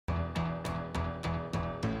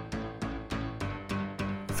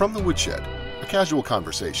From the Woodshed, a casual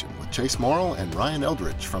conversation with Chase Morrill and Ryan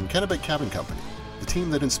Eldridge from Kennebec Cabin Company, the team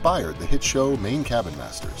that inspired the hit show Maine Cabin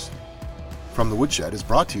Masters. From the Woodshed is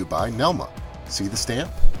brought to you by Nelma. See the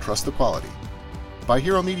stamp, trust the quality. By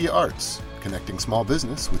Hero Media Arts, connecting small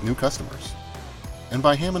business with new customers. And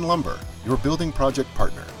by Hammond Lumber, your building project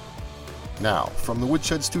partner. Now, from the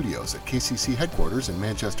Woodshed Studios at KCC headquarters in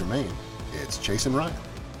Manchester, Maine, it's Chase and Ryan.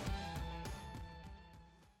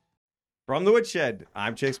 From the Woodshed,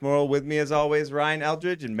 I'm Chase Morrill. With me, as always, Ryan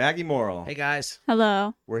Eldridge and Maggie Morrill. Hey, guys.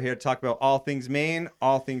 Hello. We're here to talk about all things Maine,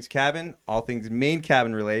 all things cabin, all things Maine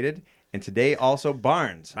cabin related, and today also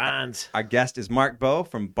barns. Our guest is Mark Bowe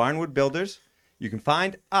from Barnwood Builders. You can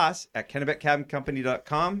find us at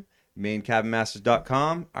KennebecCabinCompany.com,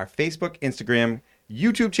 MaineCabinMasters.com, our Facebook, Instagram,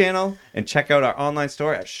 YouTube channel, and check out our online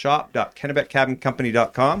store at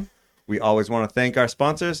shop.KennebecCabinCompany.com. We always want to thank our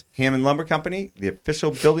sponsors, Hammond Lumber Company, the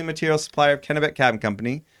official building materials supplier of Kennebec Cabin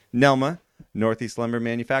Company, Nelma, Northeast Lumber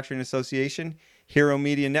Manufacturing Association, Hero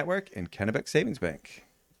Media Network, and Kennebec Savings Bank.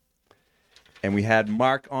 And we had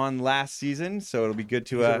Mark on last season, so it'll be good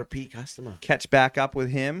He's a to repeat customer. catch back up with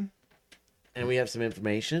him. And we have some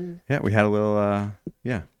information. Yeah, we had a little,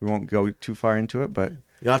 we won't go too far into it, but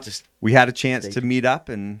You'll have to. we had a chance to meet up,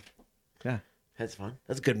 and That's fun.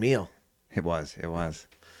 That's a good meal. it was.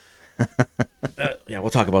 Yeah, we'll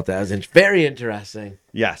talk about that. It was very interesting.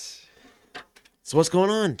 Yes. So what's going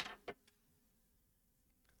on?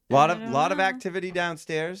 Lot of activity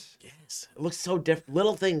downstairs. Yes. It looks so different.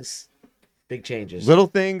 Little things, big changes. Little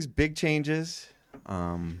things, big changes.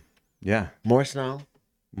 Yeah. More snow.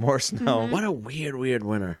 More snow. What a weird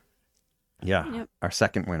winter. Yeah. Yep. Our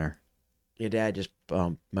second winter. Your dad just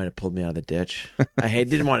might have pulled me out of the ditch. I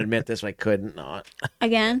didn't want to admit this, but I couldn't not.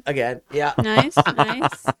 Again. Again. Yeah. Nice.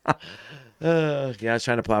 Yeah, I was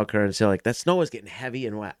trying to plow current and say, like, that snow was getting heavy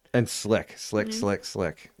and wet. And slick.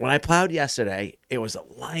 When I plowed yesterday, it was the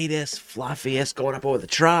lightest, fluffiest, going up over the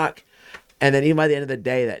truck. And then even by the end of the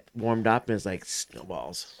day, that warmed up and it's like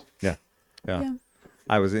snowballs. Yeah. Yeah.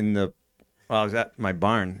 I was at my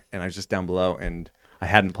barn, and I was just down below, and I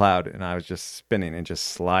hadn't plowed, and I was just spinning and just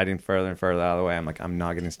sliding further and further out of the way. I'm like, I'm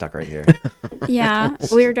not getting stuck right here. Yeah.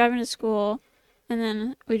 We were driving to school, and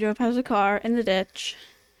then we drove past a car in the ditch,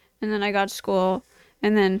 and then I got to school,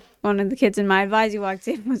 and then one of the kids in my advisee walked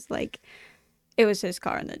in, was like, it was his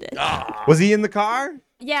car in the ditch. Was he in the car?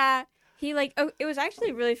 Yeah. It was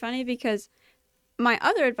actually really funny because my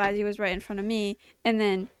other advisee was right in front of me, and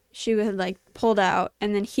then she had pulled out,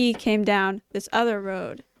 and then he came down this other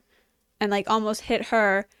road and almost hit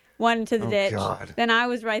her, went into the ditch. God. Then I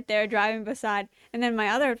was right there driving beside, and then my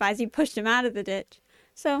other advisee pushed him out of the ditch.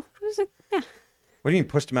 So it was yeah. What do you mean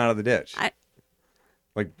pushed him out of the ditch?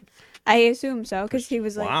 I assume so because he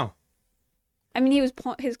was wow. I mean, he was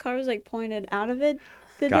his car was pointed out of the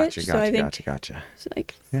Gotcha. ditch. So I think Gotcha. it's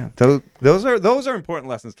Yeah. Those are important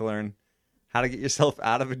lessons to learn. How to get yourself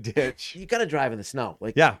out of a ditch. You got to drive in the snow.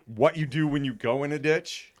 Yeah. What you do when you go in a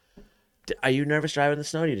ditch. Are you nervous driving in the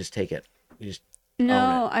snow or do you just take it? You just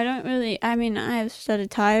No, I don't really. I mean, I have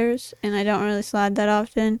studded tires, and I don't really slide that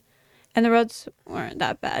often. And the roads weren't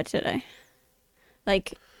that bad today.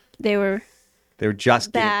 They were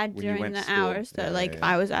just bad when you during went the to school. hours that Yeah.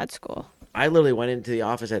 I was at school. I literally went into the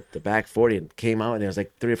office at the back 40 and came out and there was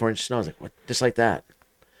 3 or 4 inches of snow. I was like, what? Just like that.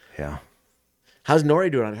 Yeah. How's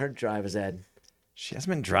Nori doing on her driver's ed? She hasn't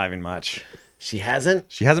been driving much. She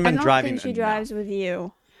hasn't? She hasn't I been don't driving think she enough. drives with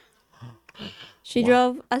you. She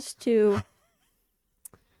drove us to.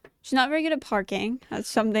 She's not very good at parking. That's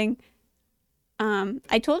something.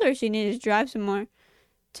 I told her she needed to drive some more,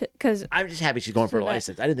 because I'm just happy she's going for a So that-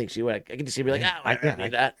 license. I didn't think she would. I could just see her like, I don't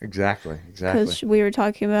need that. Exactly. we were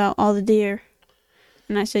talking about all the deer,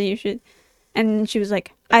 and I said you should, and she was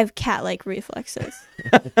like, I have cat-like reflexes.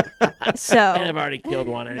 So And I've already killed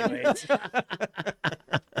one anyways.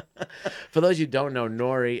 For those you don't know,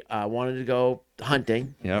 Nori Wanted to go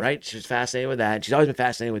hunting, Yep. right? She was fascinated with that. She's always been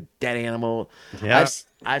fascinated with dead animal. Yeah.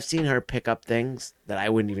 I've seen her pick up things that I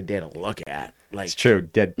wouldn't even dare to look at. It's true.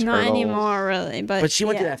 Dead turtles. not anymore, really, But she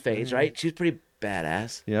went through yeah. that phase, right? She was pretty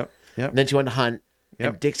badass. Yep. And then she went to hunt, Yep.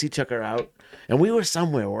 and Dixie took her out. And we were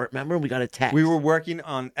somewhere, remember? We got a text. We were working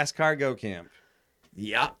on Escargot Camp,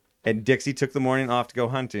 Yeah. and Dixie took the morning off to go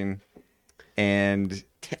hunting, and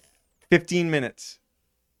 15 minutes,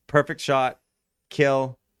 perfect shot,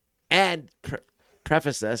 kill. And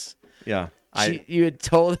preface this, Yeah. you had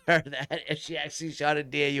told her that if she actually shot a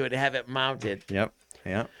deer, you would have it mounted. Yep.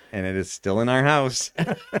 And it is still in our house.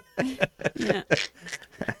 Yeah.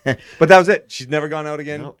 But that was it. She's never gone out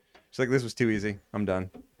again. Nope. She's like, this was too easy. I'm done.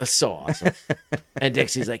 That's so awesome. And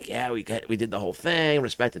Dixie's like, yeah, we did the whole thing,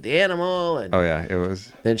 respected the animal, and Oh yeah, it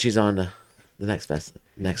was. then she's on the next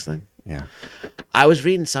thing. Yeah. I was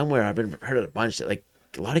reading somewhere, heard it a bunch that like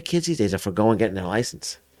a lot of kids these days are forgoing getting their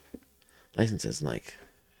licenses. And like,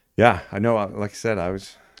 Yeah, I know. Like I said, I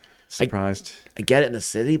was surprised. I get it in the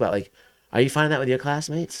city, but like, are you finding that with your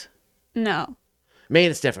classmates? No, Maine,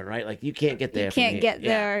 it's different, right? Like you can't get there. you from can't here. get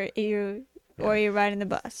Yeah. there. Or you're riding the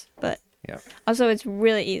bus, but Yeah. also it's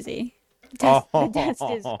really easy. The test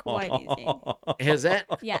is quite easy. Is it?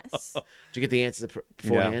 Yes. Did you get the answers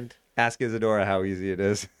beforehand? Ask Isadora how easy it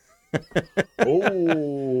is.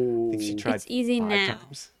 Oh, She tried It's easy 5 now.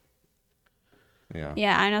 times. Yeah.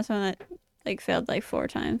 Yeah, I know someone that like failed like 4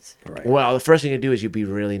 times. Right. well, the first thing you do is you be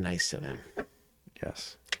really nice to them.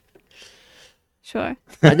 Yes. Sure.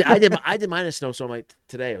 I did mine in snowstorm like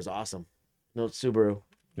today. It was awesome. No Subaru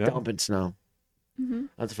Yeah. dumping snow. Mm-hmm.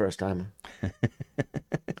 That's the first time.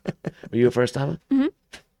 Were you a first timer?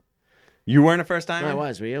 You weren't a first timer? No, I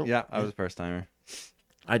was. Were you? Yeah, I was a first timer.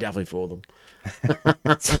 I definitely fooled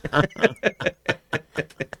them.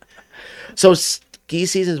 So ski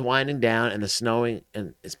season's winding down and the snowing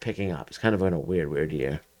and is picking up. It's kind of in a weird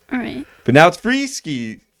year. All right. But now it's free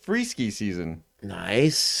ski season.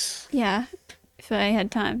 Nice. Yeah. If I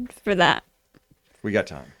had time for that. We got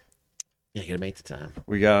time. Yeah, you gotta make the time.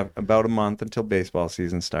 We got about a month until baseball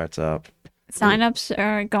season starts up. Sign-ups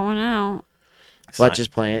are going out. Fletcher's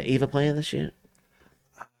playing. Eva playing this year?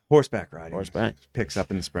 Horseback riding. Horseback. Picks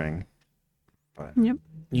up in the spring. Yep.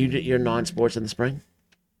 You're non-sports in the spring?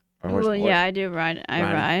 Or Well, yeah, I do ride. I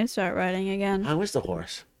Riding? ride. Start riding again. How is the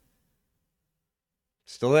horse?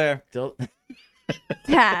 Still there. Still.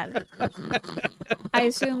 Dad. I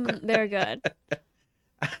assume they're good.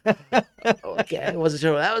 Okay, I wasn't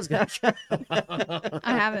sure what that was going to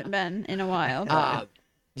I haven't been in a while. But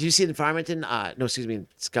Did you see it in Farmington? No, excuse me, in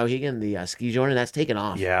Skowhegan, the ski joint, that's taken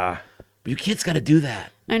off. Yeah. But you kids got to do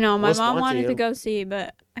that. I know my we'll mom sponsor wanted you. to go see,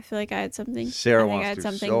 but I feel like I had something. Sarah I think wants I had to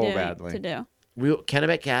something so to, badly. to do.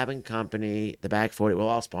 Kennebec Cabin Company, the Back 40, we'll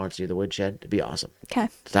all sponsor you, the Woodshed. It'd be awesome. Okay,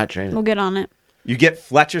 Start training. we'll get on it. You get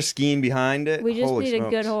Fletcher skiing behind it. We just Holy need smokes. a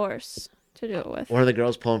good horse to do it with. One of the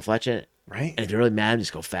girls pulling Fletcher, Right? and if you're really mad,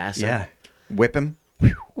 just go faster. Yeah. Whip him.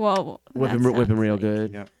 Whip Well, that him real sounds like-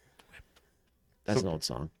 good. Yep. That's So- an old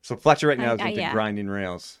song. So Fletcher right now is into yeah. grinding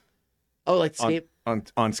rails Oh, like on, skate?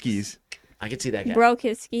 on skis. I can see that guy. Broke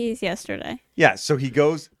his skis yesterday. Yeah, so he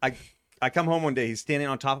goes. I come home one day. He's standing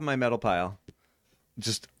on top of my metal pile,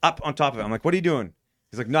 just up on top of it. I'm like, "What are you doing?"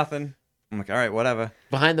 He's like, "Nothing." I'm like, "All right, whatever."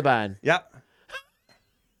 Behind the barn. Yep.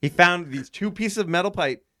 He found these 2 pieces of metal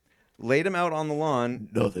pipe, laid them out on the lawn,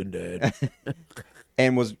 Nothing, Dad.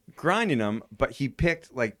 and was grinding them. But he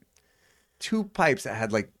picked like 2 pipes that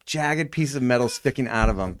had like jagged pieces of metal sticking out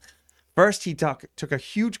of them. First, he took a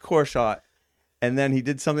huge core shot, and then he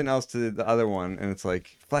did something else to the other one. And it's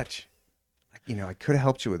like, Fletch, I could have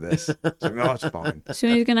helped you with this. It's like, no, it's fine.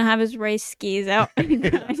 Soon he's gonna have his race skis out.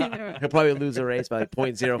 He'll probably lose a race by like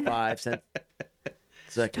 0.05 cents.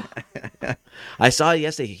 Second. I saw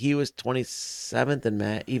yesterday he was 27th and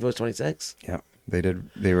Matt Evo was 26. Yeah,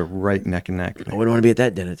 they were right neck and neck. I wouldn't want to be at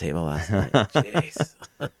that dinner table last night. Jeez.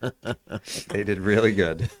 They did really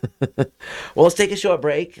good. Well, let's take a short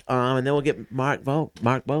break, and then we'll get Mark Bow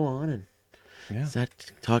on and Yeah.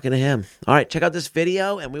 start talking to him. All right, check out this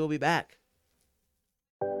video, and we will be back.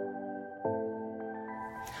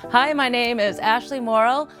 Hi, my name is Ashley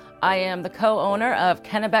Morrill. I am the co-owner of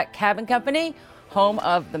Kennebec Cabin Company, home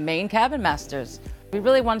of the Maine Cabin Masters. We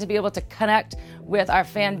really wanted to be able to connect with our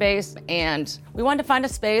fan base, and we wanted to find a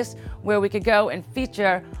space where we could go and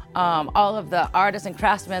feature all of the artists and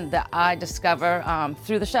craftsmen that I discover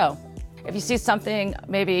through the show. If you see something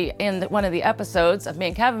maybe in one of the episodes of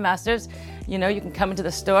Maine Cabin Masters, you can come into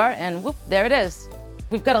the store and whoop, there it is.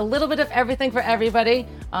 We've got a little bit of everything for everybody,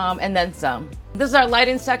 and then some. This is our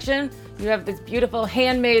lighting section. You have these beautiful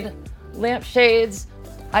handmade lampshades.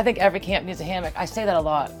 I think every camp needs a hammock. I say that a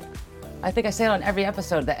lot. I think I say it on every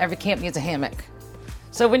episode that every camp needs a hammock.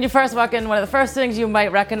 So when you first walk in, one of the first things you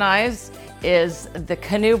might recognize is the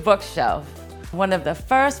canoe bookshelf. One of the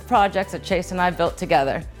first projects that Chase and I built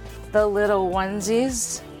together. The little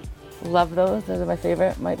onesies. Love those. Those are my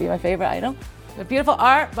favorite, might be my favorite item. The beautiful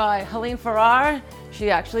art by Helene Farrar. She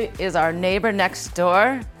actually is our neighbor next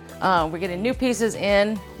door. We're getting new pieces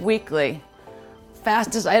in weekly.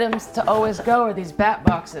 Fastest items to always go are these bat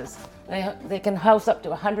boxes. They can house up to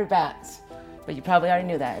 100 bats, but you probably already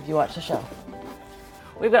knew that if you watched the show.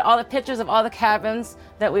 We've got all the pictures of all the cabins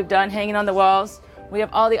that we've done hanging on the walls. We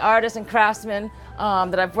have all the artists and craftsmen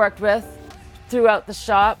that I've worked with throughout the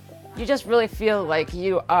shop. You just really feel like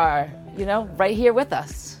you are right here with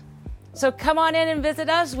us. So come on in and visit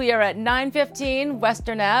us. We are at 915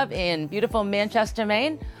 Western Ave in beautiful Manchester,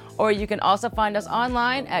 Maine. Or you can also find us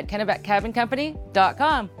online at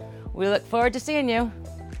KennebeckCabinCompany.com. We look forward to seeing you.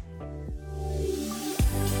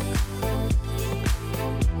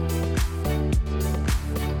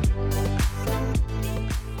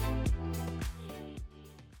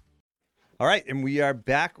 All right, and we are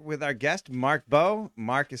back with our guest, Mark Bow.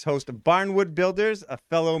 Mark is host of Barnwood Builders, a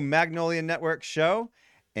fellow Magnolia Network show.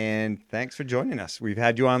 And thanks for joining us. We've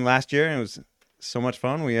had you on last year, and it was so much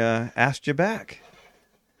fun. We asked you back.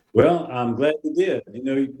 Well, I'm glad you did.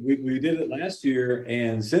 We did it last year,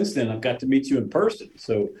 and since then I've got to meet you in person.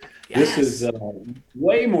 So This is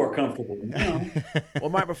way more comfortable now. Well,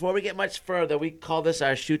 Mark, before we get much further, we call this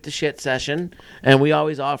our shoot the shit session, and we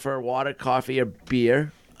always offer water, coffee, or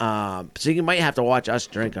beer. So you might have to watch us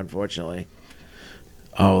drink, unfortunately.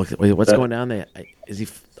 Oh, wait, what's going down there? Is he?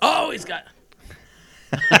 Oh, he's got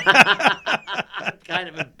kind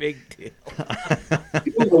of a big deal.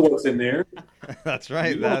 You don't know what's in there. That's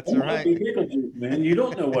right. It might be pickle juice, man. You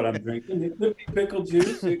don't know what I'm drinking. It could be pickle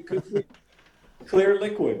juice. It could be clear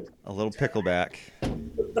liquid. A little pickleback.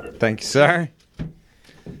 Thank you, sir.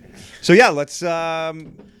 So yeah, let's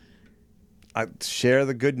share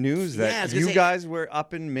the good news that you guys were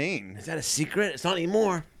up in Maine. Is that a secret? It's not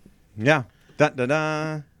anymore. Yeah.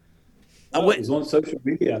 Da-da-da. It was on social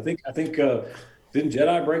media. I think didn't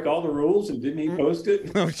Jedi break all the rules and didn't he post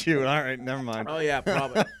it? Oh, shoot. All right. Never mind. Oh, yeah,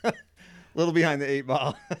 probably. A little behind the 8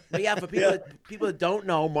 ball. But yeah, for people that don't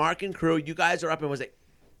know, Mark and crew, you guys are up in,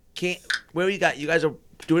 where you guys are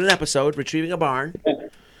doing an episode, retrieving a barn.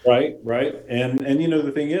 Right. And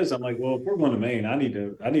the thing is, I'm like, well, if we're going to Maine, I need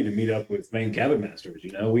to meet up with Maine Cabin Masters.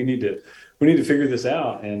 We need to figure this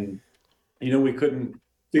out. And we couldn't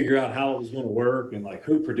figure out how it was going to work and like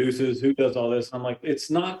who produces, who does all this. I'm like, it's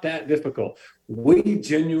not that difficult. We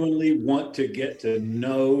genuinely want to get to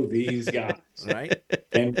know these guys. Right.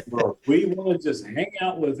 And we want to just hang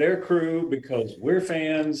out with their crew because we're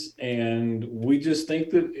fans and we just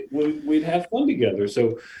think that we'd have fun together.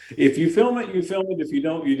 So if you film it, you film it. If you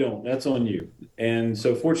don't, you don't. That's on you. And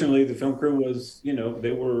so fortunately the film crew was,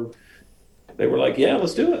 they were like, yeah,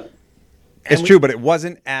 let's do it. It's true, but it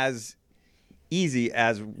wasn't as easy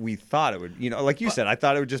as we thought it would. Like you said, I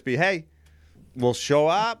thought it would just be, hey, we'll show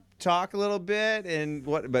up, talk a little bit, and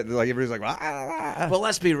what? But like everybody's like, Well,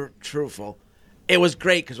 let's be truthful. It was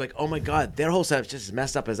great because, like, oh my God, their whole setup's just as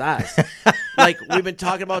messed up as ours. Like, we've been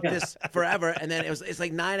talking about this forever, and then it's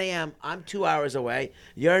like 9 a.m. I'm 2 hours away.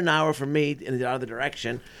 You're an hour from me in the other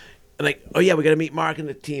direction. And like, oh yeah, we got to meet Mark and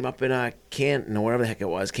the team up in Canton or wherever the heck it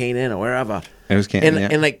was, Canaan or wherever. It was Canton.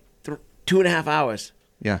 In like 2.5 hours.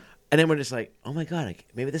 Yeah. And then we're just like, oh my God,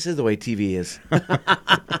 maybe this is the way TV is.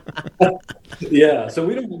 Yeah, so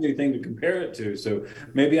we don't have anything to compare it to. So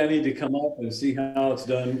maybe I need to come up and see how it's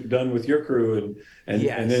done with your crew, and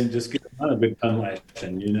then just get a good fun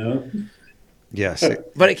lashing, Yes.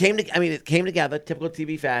 But it came together, typical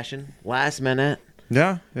TV fashion, last minute.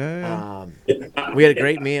 Yeah. We had a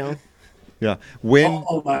great meal. Yeah.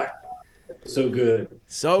 Oh my, so good.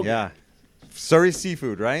 Yeah. Surrey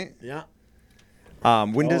Seafood, right? Yeah.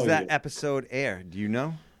 When does that episode air? Do you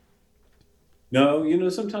know? No,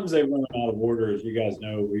 sometimes they run out of order, as you guys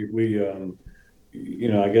know. We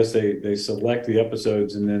I guess they select the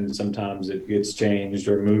episodes and then sometimes it gets changed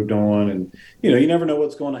or moved on, and you never know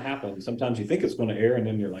what's going to happen. Sometimes you think it's going to air and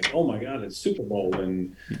then you're like, oh my God, it's Super Bowl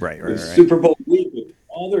and right. Super Bowl week.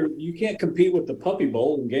 You can't compete with the Puppy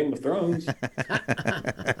Bowl in Game of Thrones.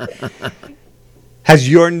 Has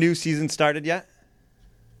your new season started yet?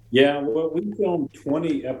 Yeah, well, we filmed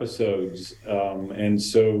 20 episodes, and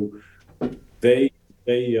so they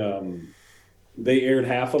aired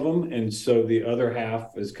half of them, and so the other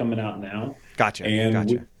half is coming out now. Gotcha.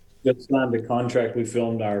 We just signed a contract. We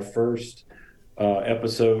filmed our first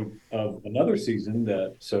episode of another season,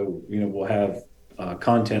 we'll have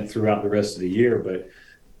content throughout the rest of the year. But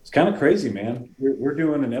it's kind of crazy, man. We're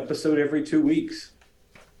doing an episode every 2 weeks.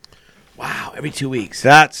 Wow, every 2 weeks.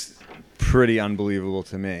 That's pretty unbelievable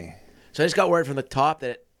to me. So I just got word from the top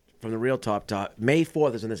from the real top, May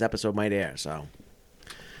 4th is when this episode might air. So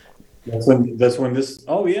that's when this.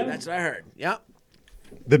 Oh yeah, that's what I heard. Yep.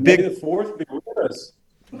 The May the 4th be with us.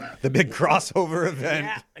 The big crossover event.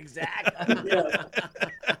 Yeah, exactly.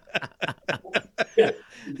 Yeah.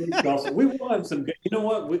 We will have some. You know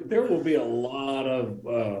what? There will be a lot of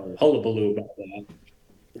hullabaloo about that.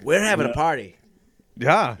 We're having a party.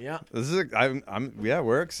 Yeah. Yeah. This is.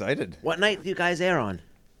 We're excited. What night do you guys air on?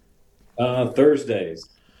 Thursdays.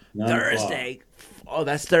 Thursday. Oh,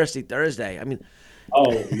 that's Thursday. I mean,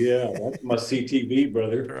 Oh yeah, that's my CTV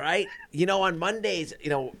brother. Right? On Mondays,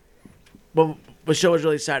 when the show was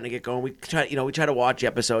really starting to get going, we try to watch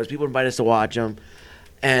episodes. People invite us to watch them,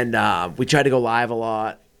 and we try to go live a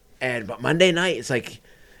lot. But Monday night, it's like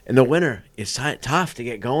in the winter, it's tough to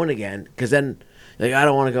get going again because then like I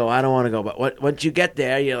don't want to go. But once you get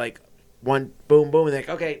there, you're like one boom boom, and like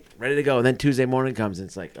okay, ready to go. And then Tuesday morning comes, and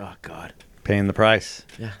it's like oh god, Paying the price.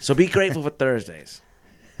 yeah. So be grateful for Thursdays.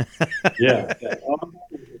 Yeah.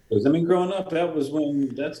 I mean, growing up, that was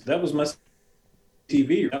my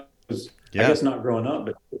TV. That was, Yeah. I guess not growing up,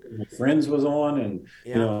 but Friends was on, and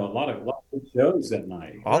Yeah. a lot of good shows that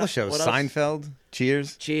night. All the shows. what else? Seinfeld.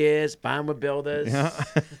 Cheers. Cheers, Barnwood Builders, Yeah.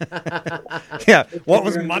 Yeah. What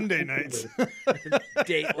was Monday nights?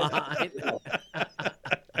 Dateline.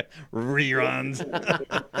 Reruns.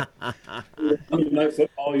 Monday Night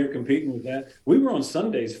Football, you're competing with that. We were on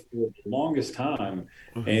Sundays for the longest time,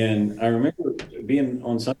 and I remember being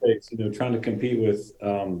on Sundays, trying to compete with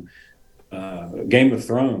Game of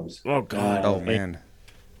Thrones. Oh god. Oh man.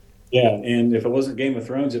 Yeah, and if it wasn't Game of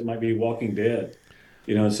Thrones, it might be Walking Dead.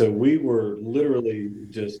 So we were literally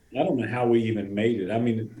I don't know how we even made it. I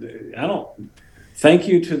mean, thank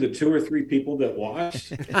you to the 2 or 3 people that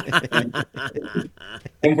watched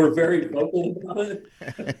and were very vocal about it.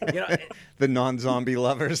 The non-zombie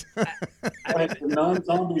lovers. The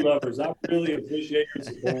non-zombie lovers, I really appreciate your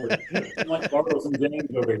support. I'm like Carlos and James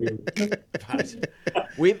over here.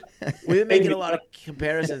 We've been making a lot of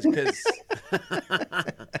comparisons because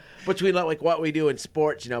between like what we do in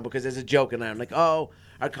sports, because there's a joke in there. I'm like, oh,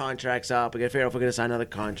 our contract's up. We got to figure out if we're going to sign another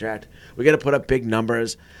contract. We got to put up big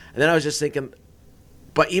numbers. And then I was just thinking,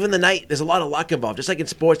 but even the night, there's a lot of luck involved. Just like in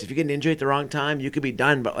sports, if you get an injury at the wrong time, you could be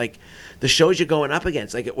done. But like the shows you're going up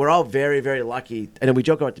against, like we're all very, very lucky. And then we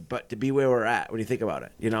joke about but to be where we're at when you think about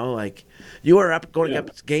it, like you were up going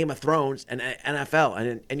up Game of Thrones and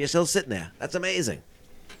NFL, and you're still sitting there. That's amazing.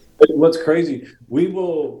 What's crazy, we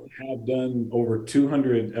will have done over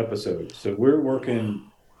 200 episodes. So we're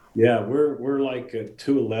working, we're like at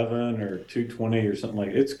 211 or 220 or something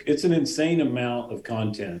like that. It's an insane amount of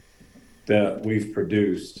content that we've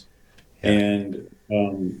produced. And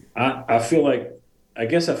I feel like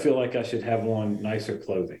I should have on nicer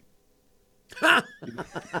clothing.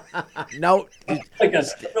 No, I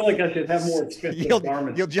feel like I should have more expensive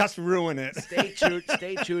garments. You'll just ruin it. Stay true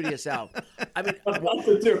to yourself. I mean, I thought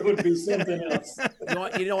that there would be something else.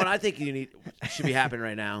 you know what I think should be happening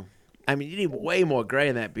right now. I mean, you need way more gray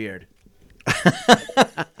in that beard.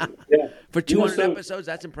 Yeah. For 200 episodes,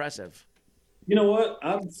 that's impressive. You know what?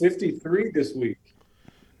 I'm 53 this week.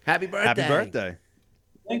 Happy birthday! Happy birthday.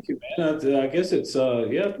 Thank you, man. I guess it's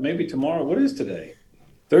maybe tomorrow. What is today?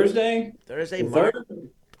 Thursday, Thursday, March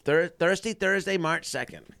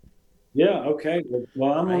 2nd. Yeah. Okay.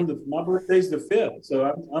 Well, I'm on my birthday's the 5th,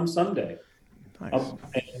 so I'm Sunday. Nice.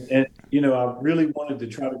 And I really wanted to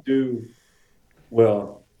try to do.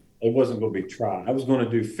 Well, it wasn't going to be try. I was going to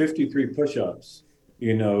do 53 push-ups.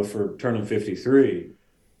 For turning 53,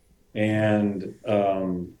 and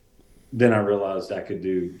then I realized I could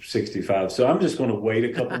do 65. So I'm just going to wait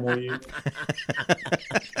a couple more years.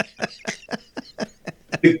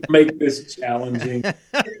 Make this challenging.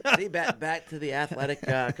 See, back to the athletic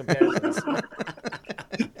comparisons.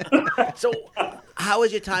 So, how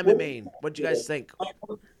was your time in Maine? What did you guys think?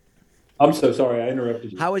 I'm so sorry I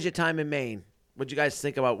interrupted you. How was your time in Maine? What did you guys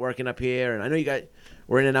think about working up here? And I know you guys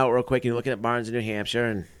were in and out real quick, and you're looking at barns in New Hampshire.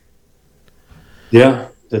 And yeah,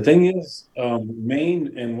 the thing is,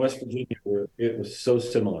 Maine and West Virginia it was so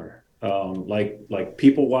similar. Like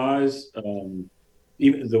people wise.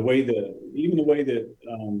 Even the way that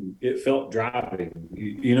it felt driving,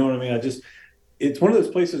 you know what I mean? It's one of those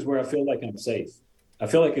places where I feel like I'm safe. I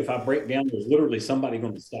feel like if I break down, there's literally somebody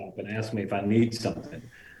going to stop and ask me if I need something.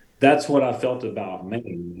 That's what I felt about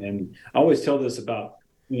Maine. And I always tell this about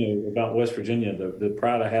West Virginia, the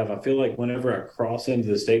pride I have. I feel like whenever I cross into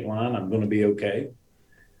the state line, I'm going to be okay.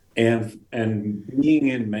 And being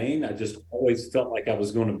in Maine, I just always felt like I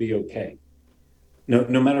was going to be okay.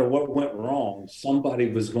 No matter what went wrong, somebody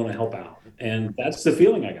was going to help out. And that's the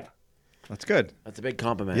feeling I got. That's good. That's a big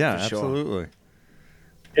compliment. Yeah, for sure. absolutely.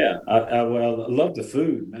 Yeah, I love the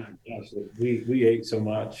food. Man, gosh, we ate so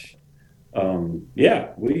much. We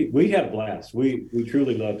had a blast. We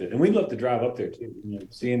truly loved it. And we loved to drive up there too.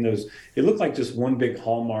 Seeing those, it looked like just one big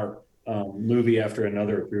Hallmark movie after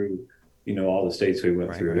another through all the states we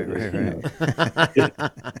went through. Right.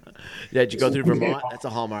 Yeah, did you go through Vermont? That's a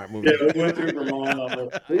Hallmark movie. Yeah, we went through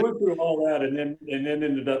Vermont. We went through all that, and then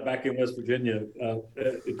ended up back in West Virginia,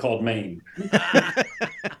 called Maine.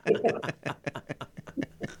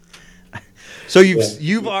 So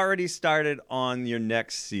you've already started on your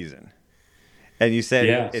next season, and you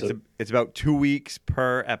said it's about 2 weeks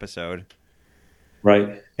per episode,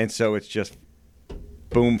 right? And so it's just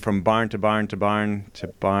boom from barn to barn to barn to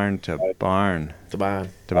barn to barn to barn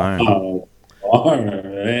to barn. Oh, barn,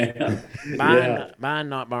 man. Barn,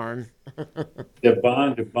 not barn. The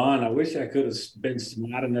barn to barn. I wish I could have been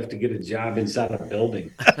smart enough to get a job inside a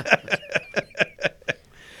building.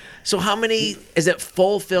 So how many is it?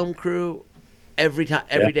 Full film crew every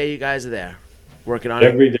day you guys are there working on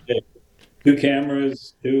every day. 2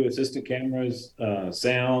 cameras, 2 assistant cameras,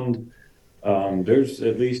 sound. There's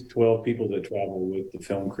at least 12 people that travel with the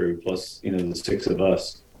film crew, plus the 6 of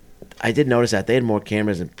us. I did notice that they had more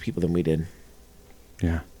cameras and people than we did.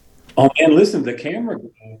 Yeah. Oh man, listen, the camera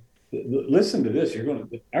guy. Listen to this.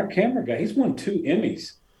 Our camera guy. He's won 2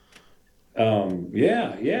 Emmys. He won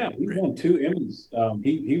 2 Emmys.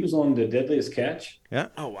 He was on The Deadliest Catch. Yeah.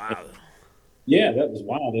 Oh wow. Yeah, that was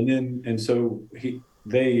wild. And so he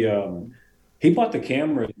bought the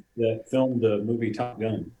camera that filmed the movie Top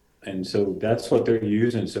Gun, and so that's what they're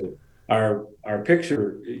using. So our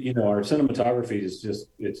picture, our cinematography is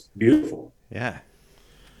it's beautiful. Yeah.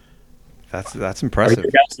 That's impressive.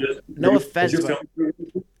 No offense, but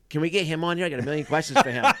can we get him on here? I got a million questions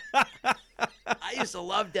for him. I used to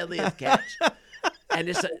love Deadliest Catch. And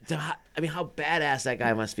how badass that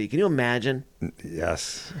guy must be. Can you imagine?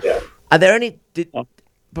 Yes. Yeah. Are there any,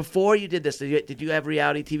 before you did this, did you have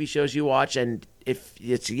reality TV shows you watch? And if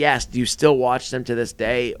it's yes, do you still watch them to this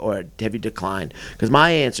day, or have you declined? Because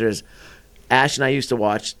my answer is, Ash and I used to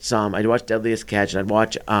watch some. I'd watch Deadliest Catch, and I'd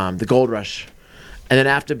watch The Gold Rush. And then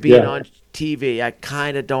after being on TV, I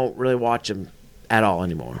kind of don't really watch them at all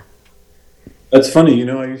anymore. That's funny.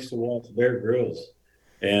 I used to watch Bear Grylls.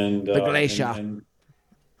 And The Glacier. And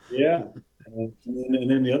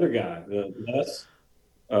then the other guy, Les.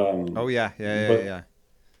 Yeah.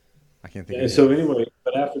 I can't think of it. So anyway,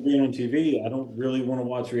 but after being on TV, I don't really want to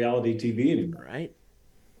watch reality TV anymore. Right?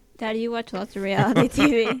 Daddy, you watch lots of reality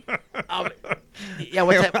TV. What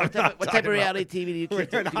type of reality TV do you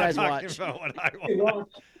guys watch?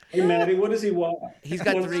 Hey, Maddie, what does he watch? He's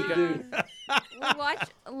got 3 good. We watch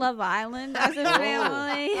Love Island as a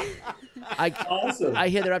family. Awesome. I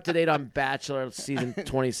hear they're up to date on Bachelor season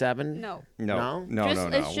 27. No.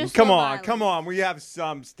 It's just Come Love on. We have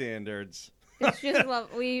some standards. It's just Love.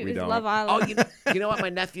 It's don't. Love Island. You know what my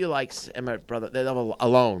nephew likes and my brother? They love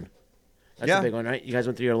Alone. That's a big one, right? You guys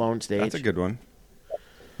went through your Alone stage. That's a good one.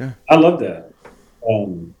 Yeah. I love that.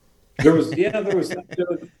 There was. I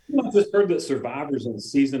just heard that Survivor's in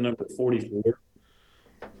season number 44.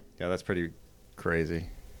 Yeah, that's pretty crazy.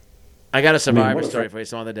 I got a Survivor story for you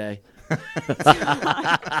some other day.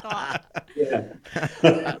 Yeah.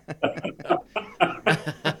 Oh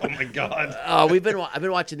my God. I've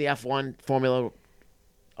been watching the F1 Formula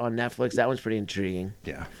on Netflix. That one's pretty intriguing.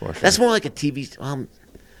 Yeah, for sure. That's more like a TV.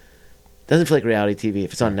 Doesn't feel like reality TV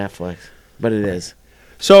if it's on Netflix, but it is.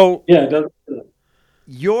 So yeah, it does.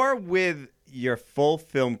 You're with your full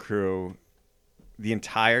film crew the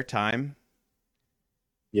entire time?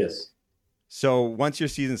 Yes. So once your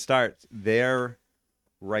season starts, they're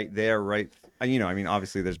right there, right?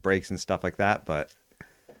 Obviously there's breaks and stuff like that, but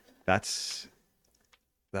that's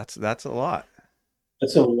a lot.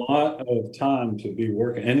 It's a lot of time to be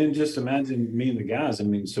working. And then just imagine me and the guys.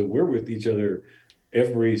 So we're with each other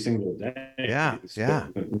every single day. Yeah.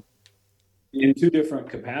 In 2 different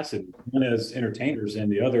capacities, one as entertainers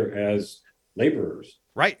and the other as laborers.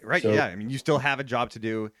 Right. So, yeah. You still have a job to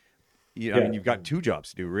do. You've got 2 jobs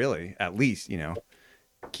to do, really, at least,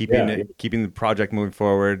 keeping the project moving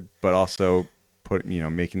forward, but also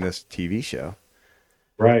making this TV show.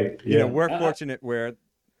 Right. Yeah. We're fortunate where,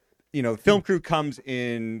 the film crew comes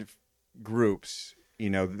in groups.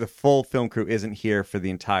 The full film crew isn't here for the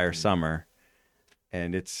entire summer,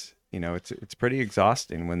 and it's pretty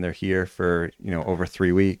exhausting when they're here for over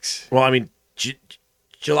 3 weeks. Well,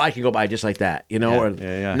 July can go by just like that,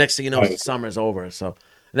 Next thing you know, the summer's over. So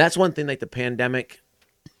that's one thing, like the pandemic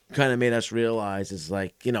kind of made us realize is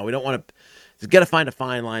we don't want to. You got to find a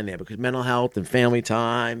fine line there because mental health and family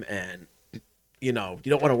time, and you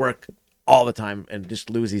don't want to work all the time and just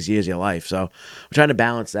lose these years of your life. So we're trying to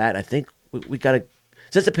balance that. I think we got to.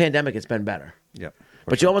 Since the pandemic, it's been better. Yep.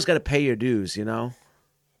 But you almost got to pay your dues, Yeah.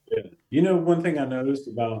 One thing I noticed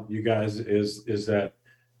about you guys is that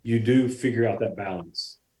you do figure out that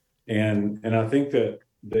balance, and I think that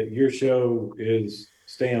your show is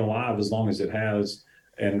staying alive as long as it has,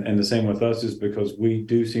 and the same with us is because we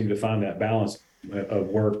do seem to find that balance of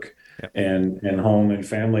work and home and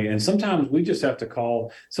family, and sometimes we just have to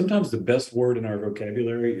call. Sometimes the best word in our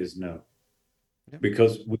vocabulary is no.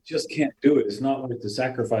 because we just can't do it. It's not worth the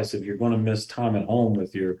sacrifice if you're going to miss time at home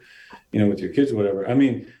with your, with your kids or whatever. I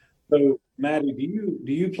mean, so Maddie,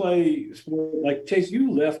 do you play sport? Like Chase,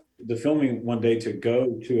 you left the filming one day to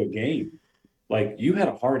go to a game. Like you had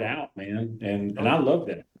a hard out, man, and I love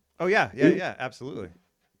that. Oh yeah, absolutely.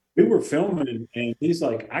 We were filming, and he's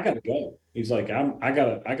like, "I gotta go." He's like, I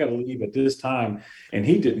gotta leave at this time," and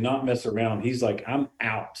he did not mess around. He's like, "I'm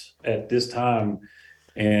out at this time,"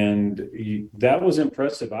 and that was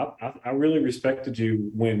impressive. I really respected you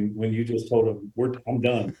when you just told him, "I'm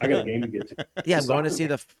done. I got a game to get to." Yeah, I'm going to see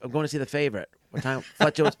the favorite. What time?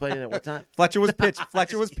 Fletcher was playing at what time? Fletcher was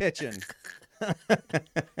pitching.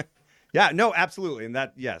 Yeah, no, absolutely, and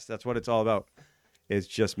that's what it's all about. Is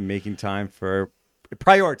just making time for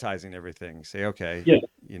prioritizing everything. Say, okay,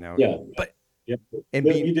 but and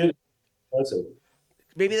you did. That's it.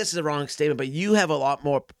 Maybe this is a wrong statement, but you have a lot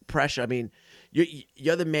more pressure. I mean,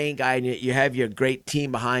 you're the main guy, and you have your great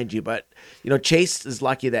team behind you. But Chase is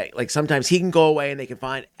lucky that sometimes he can go away and they can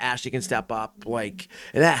find Ashley can step up, and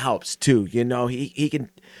that helps too. He can.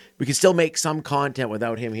 We can still make some content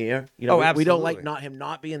without him here. Absolutely. We don't like him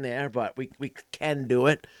not being there, but we can do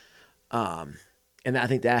it. And I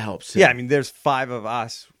think that helps too. Yeah, I mean, there's 5 of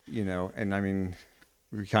us, and I mean,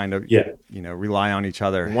 we kind of, rely on each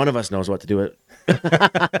other. One of us knows what to do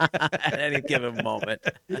at any given moment.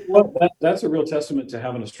 Well, that's a real testament to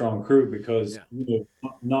having a strong crew because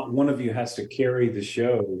not one of you has to carry the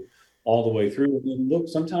show all the way through. And look,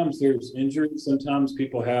 sometimes there's injuries. Sometimes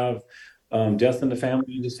people have death in the family.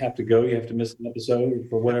 You just have to go. You have to miss an episode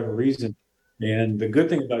for whatever reason. And the good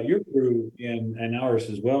thing about your crew and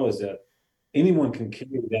ours as well is that anyone can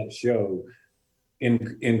carry that show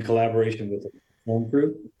in collaboration with the home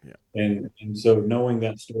crew. Yeah. And so knowing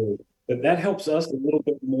that story, but that helps us a little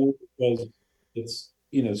bit more because it's,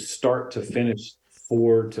 start to finish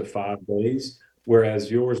 4 to 5 days,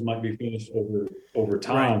 whereas yours might be finished over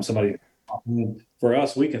time. Right. Somebody, for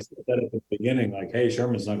us, we can set that up at the beginning, like, hey,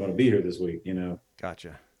 Sherman's not going to be here this week,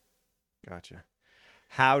 Gotcha.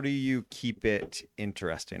 How do you keep it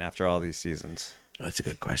interesting after all these seasons? That's a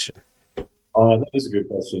good question. That is a good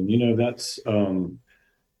question. That's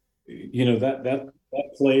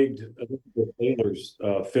that plagued Elizabeth Taylor's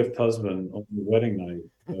 5th husband on the wedding night.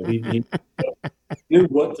 He knew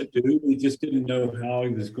what to do. He just didn't know how he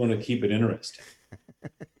was going to keep it interesting.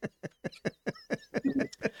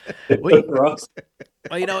 For us.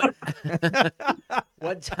 Well,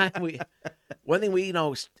 one thing we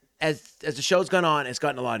as the show's gone on, it's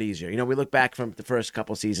gotten a lot easier. We look back from the first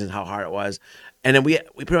couple seasons how hard it was, and then we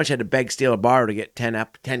pretty much had to beg, steal, or borrow to get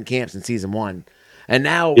 10 camps in season 1, and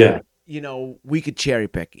now we could cherry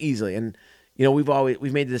pick easily. And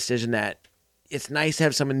we've made the decision that it's nice to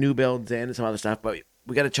have some new builds in and some other stuff, but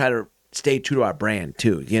we got to try to stay true to our brand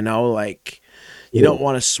too. You don't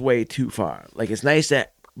want to sway too far. It's nice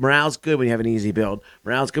that morale's good when you have an easy build.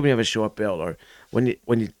 Morale's good when you have a short build, or when you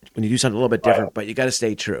do something a little bit different, but you got to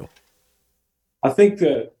stay true. I think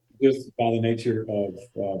that just by the nature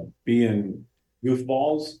of being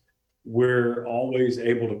goofballs, we're always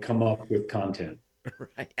able to come up with content.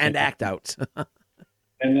 Right. And act out.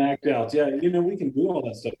 Yeah, we can do all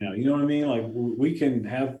that stuff now. You know what I mean? We can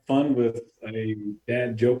have fun with a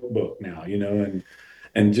dad joke book now,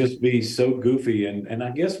 and just be so goofy. And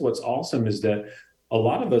I guess what's awesome is that a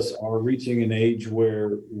lot of us are reaching an age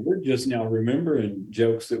where we're just now remembering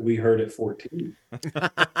jokes that we heard at 14.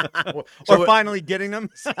 Or finally getting them.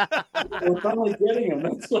 We're finally getting them.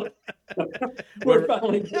 That's we're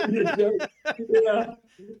finally getting the joke. Yeah.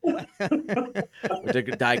 We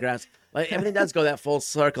took digress. Everything does go that full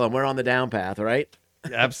circle, and we're on the down path, right?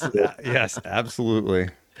 Absolutely. Yes, absolutely.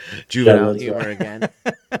 Juvenile humor again.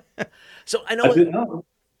 So I know.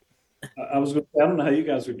 I don't know how you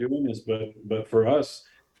guys are doing this, but for us,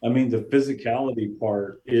 I mean, the physicality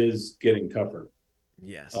part is getting tougher.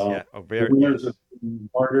 Yes. Winters are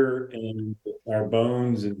harder, and our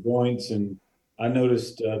bones and joints. And I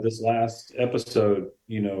noticed this last episode,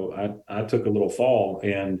 I took a little fall,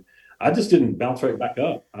 and I just didn't bounce right back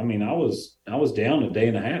up. I mean, I was down a day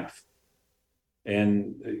and a half,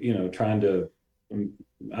 and trying to,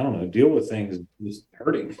 deal with things just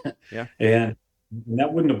hurting. Yeah. And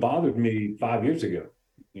that wouldn't have bothered me 5 years ago,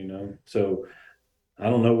 So I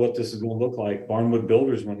don't know what this is going to look like. Barnwood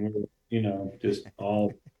Builders, when we're, just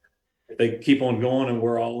all, if they keep on going and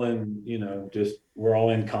we're all in, we're all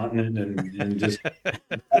incontinent and just.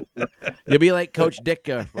 You'll be like Coach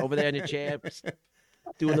Ditka over there in your chair,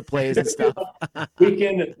 doing the plays and stuff.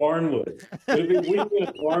 Weekend at Barnwood. It'll be weekend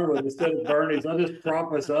at Barnwood instead of Bernie's. I'll just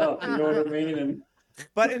prop us up. You know what I mean? And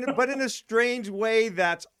but in a strange way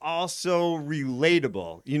that's also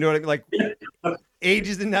relatable. You know what I mean? Like age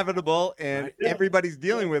is inevitable and everybody's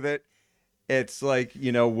dealing with it. It's like,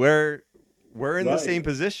 we're in the same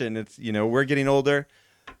position. It's, we're getting older,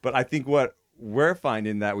 but I think what we're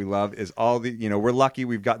finding that we love is all the, we're lucky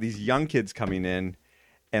we've got these young kids coming in.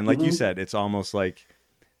 And like you said, it's almost like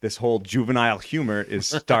this whole juvenile humor is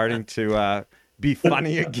starting to be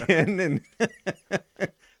funny again. And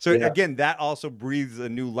so again, that also breathes a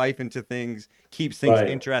new life into things, keeps things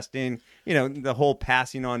interesting. The whole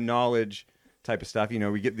passing on knowledge type of stuff.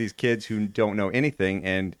 We get these kids who don't know anything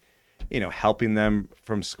and, helping them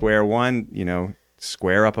from square one,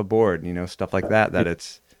 square up a board, stuff like that,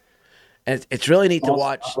 And it's really neat to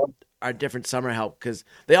watch our different summer help because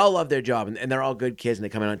they all love their job and they're all good kids and they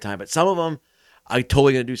come in on time. But some of them are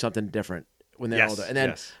totally going to do something different when they're older. And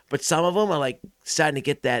then, but some of them are like starting to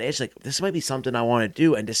get that itch, like this might be something I want to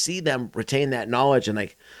do. And to see them retain that knowledge and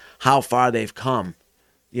like how far they've come,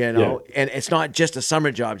 and it's not just a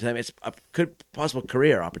summer job to them. It's a possible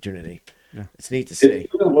career opportunity. Yeah. It's neat to see.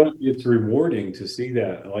 It's rewarding to see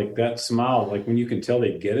that, like that smile, like when you can tell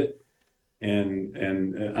they get it. And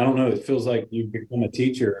I don't know, it feels like you've become a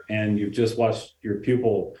teacher and you've just watched your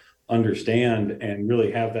pupil understand and really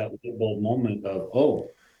have that light bulb moment of, oh,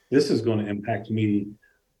 this is going to impact me.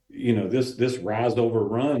 This rise over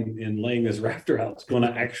run in laying this rafter out is going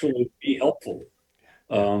to actually be helpful.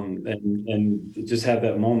 And just have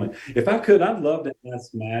that moment. If I could, I'd love to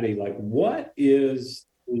ask Maddie, like, what is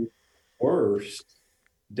the worst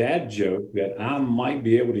dad joke that I might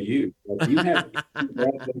be able to use? Like, do you have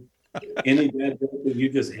any dad joke that you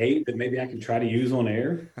just hate that maybe I can try to use on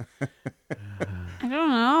air? I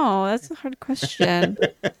don't know. That's a hard question.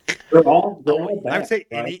 They're all bad, I would say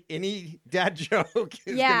right? any dad joke.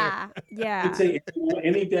 Yeah. I'd say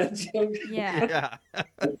any dad joke. Yeah.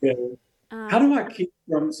 Okay. How do I keep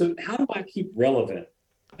relevant?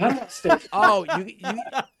 How do I stay? Oh,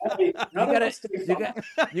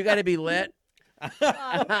 you gotta be lit.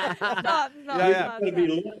 Stop.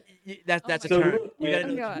 That's a term.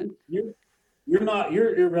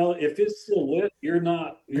 You're irrelevant. If it's still lit, you're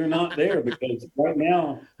not there because right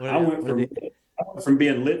now I went from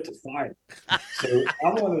being lit to fire. So I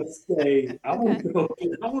want to say I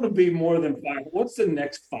want to be more than fire. What's the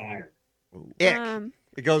next fire? Ick.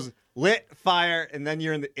 It goes lit, fire, and then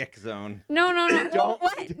you're in the ick zone. No.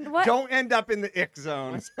 What? Don't end up in the ick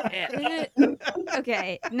zone.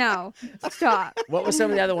 Okay, no. Stop. What were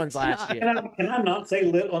some of the other ones last year? Can I not say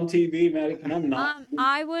lit on TV, Maddie? Can I not?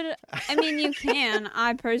 I mean, you can.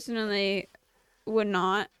 I personally would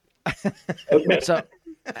not. Okay. So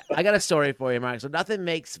I got a story for you, Mark. So nothing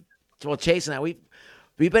makes Chase and I we've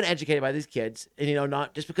been educated by these kids, and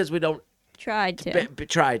not just because we don't tried to,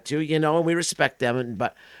 and we respect them,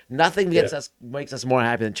 but nothing makes us more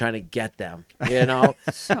happy than trying to get them,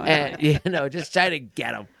 So and just trying to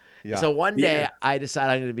get them. Yeah. So one day I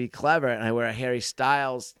decided I'm going to be clever, and I wear a Harry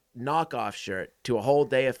Styles knockoff shirt to a whole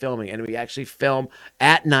day of filming, and we actually film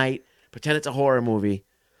at night, pretend it's a horror movie.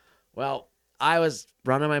 Well, I was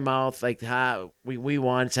running my mouth like we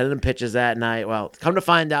won, sending them pictures that night. Well, come to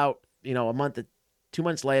find out, 2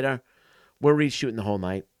 months later, we're reshooting the whole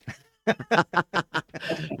night.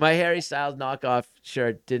 My Harry Styles knockoff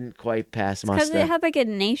shirt didn't quite pass muster. Because it had like a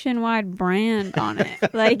nationwide brand on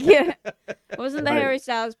it. Like, it wasn't the Harry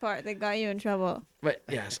Styles part that got you in trouble. But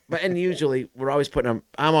and usually I'm always putting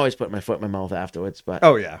my foot in my mouth afterwards. But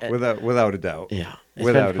without a doubt. Yeah, it's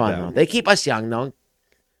without been fun, a doubt. though. They keep us young, though.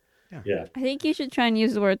 Yeah. I think you should try and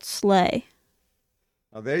use the word slay.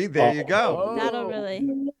 Oh, there you go. Oh. That'll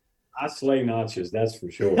really. I slay notches, that's for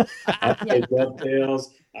sure. I slay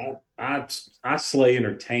dovetails. I slay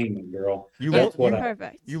entertainment, girl. That's what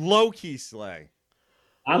perfect. You low key slay.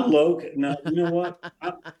 I no, you know what?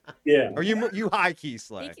 Or you high key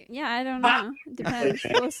slay. Yeah, I don't know. Depends.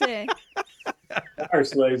 We'll see. Fire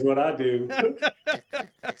slay is what I do.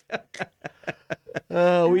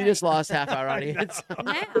 We just lost half our audience.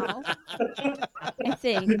 Now, I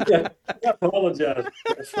think I apologize.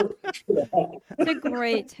 it's a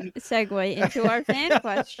great segue into our fan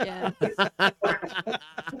question.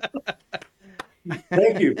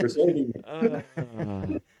 Thank you for saving me.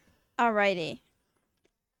 Alrighty.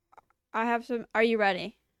 I have some. Are you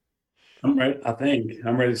ready? I'm ready. I think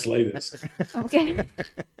I'm ready to slay this. Okay.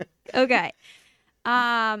 Okay.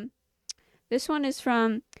 This one is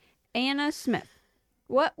from Anna Smith.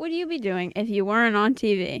 What would you be doing if you weren't on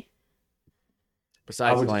TV?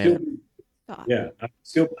 Besides playing.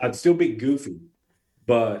 I'd still be goofy,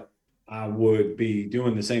 but I would be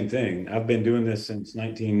doing the same thing. I've been doing this since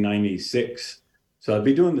 1996. So I'd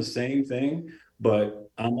be doing the same thing,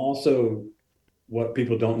 but I'm also what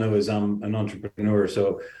people don't know is I'm an entrepreneur,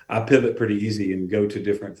 so I pivot pretty easy and go to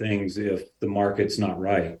different things if the market's not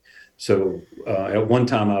right. So at one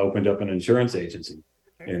time, I opened up an insurance agency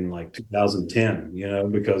in like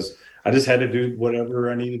 2010, because I just had to do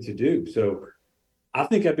whatever I needed to do. So I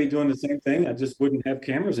think I'd be doing the same thing. I just wouldn't have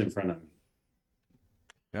cameras in front of me.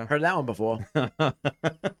 Yeah. Heard that one before.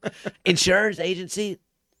 Insurance agency.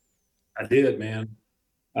 I did, man.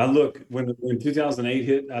 I look when 2008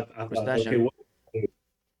 hit. I thought, okay,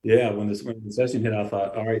 when the recession hit, I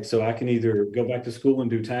thought, all right, so I can either go back to school and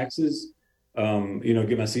do taxes, get my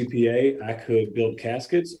CPA. I could build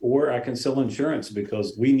caskets, or I can sell insurance,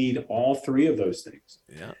 because we need all three of those things.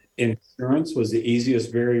 Yeah, insurance was the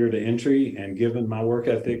easiest barrier to entry, and given my work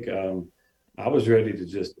ethic, I was ready to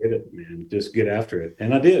just hit it, man, just get after it,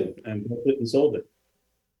 and I did, and built it and sold it.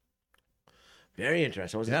 Very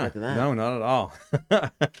interesting. I wasn't expecting that. No, not at all.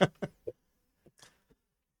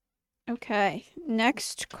 Okay,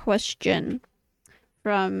 next question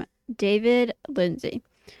from David Lindsay.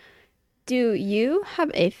 Do you have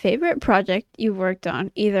a favorite project you worked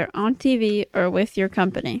on, either on TV or with your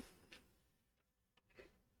company?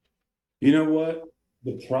 You know what?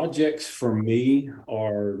 The projects for me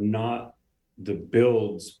are not the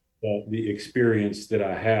builds, but the experience that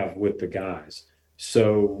I have with the guys.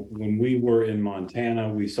 So when we were in Montana,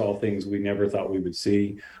 we saw things we never thought we would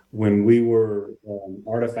see. When we were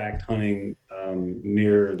artifact hunting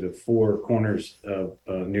near the Four Corners of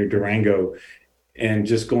near Durango, and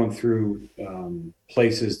just going through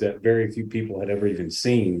places that very few people had ever even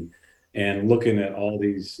seen, and looking at all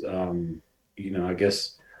these, I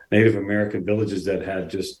guess, Native American villages that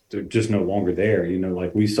had they're just no longer there.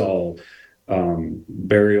 Like we saw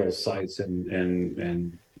burial sites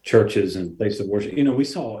and churches and places of worship. We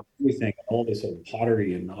saw everything, all this old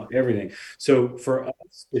pottery and everything. So for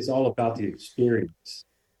us, it's all about the experience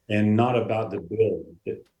and not about the build.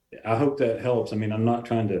 I hope that helps. I mean, I'm not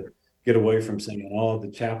trying to get away from saying, oh, the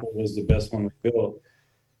chapel was the best one we built.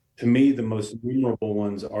 To me, the most memorable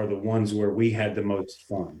ones are the ones where we had the most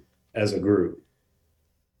fun as a group.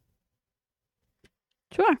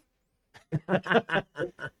 Sure. No,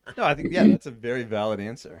 I think, that's a very valid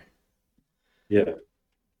answer. Yeah.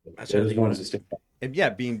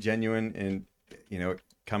 And being genuine and,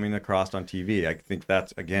 coming across on TV. I think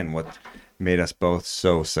that's, again, what made us both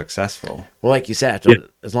so successful. Well, like you said,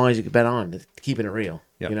 as long as you can bet on, keeping it real,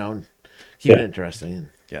 keeping it interesting.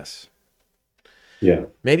 Yes. Yeah.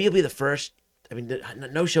 Maybe you'll be the first. I mean,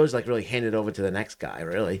 no show's like really handed over to the next guy,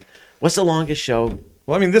 really. What's the longest show?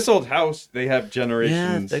 Well, I mean, this old house, they have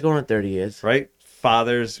generations. Yeah, they're going on 30 years. Right?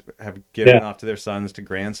 Fathers have given off to their sons, to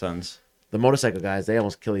grandsons. The motorcycle guys, they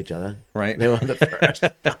almost kill each other. Right. They were the first.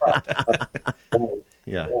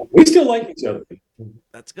 Yeah. We still like each other.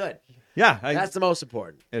 That's good. Yeah. That's the most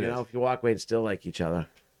important. It is. If you walk away and still like each other.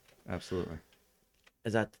 Absolutely.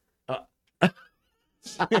 Is that... I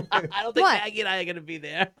don't think Maggie and I are going to be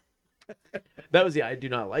there. That was the I do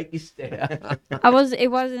not like you stare. It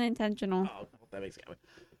wasn't intentional. Oh, that makes sense.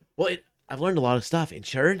 Well, I've learned a lot of stuff.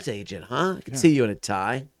 Insurance agent, huh? I can see you in a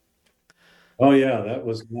tie. Oh, yeah, that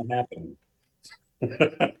was going to happen.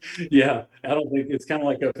 Yeah, I don't think it's kind of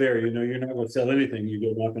like up there. You're not going to sell anything. You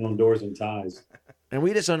go knocking on doors and ties. And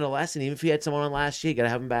we just learned a lesson. Even if you had someone on last year, you got to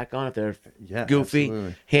have them back on if they're goofy,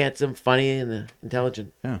 absolutely. handsome, funny, and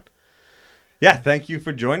intelligent. Yeah. Yeah, thank you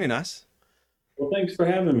for joining us. Well, thanks for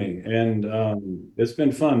having me. And it's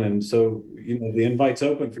been fun. And so, the invite's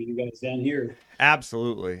open for you guys down here.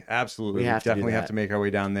 Absolutely. Absolutely. We definitely have to make our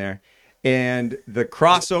way down there. And the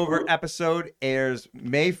crossover episode airs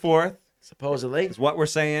May 4th. Supposedly. Is what we're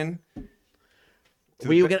saying.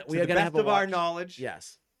 We are going to have our knowledge.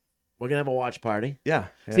 Yes. We're going to have a watch party. Yeah.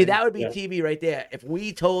 See, that would be TV right there. If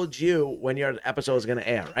we told you when your episode is going to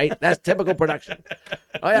air, right? That's typical production.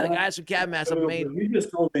 Oh, yeah, the guys from Cabin Master made. You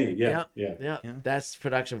just told me. Yeah. That's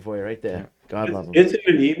production for you right there. God love them. It's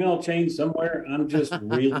in an email chain somewhere. I'm just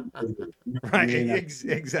really right.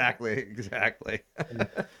 Exactly.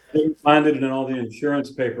 Couldn't find it in all the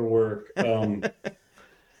insurance paperwork.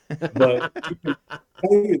 But I can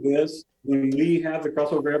tell you this: when we have the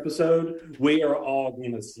crossover episode, we are all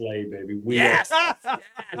going to slay, baby. Yes. All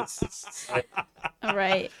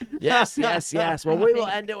right. Yes. Well, we will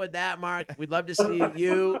end it with that, Mark. We'd love to see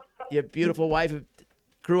you, your beautiful wife,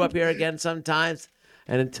 crew up here again sometimes.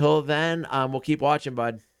 And until then, we'll keep watching,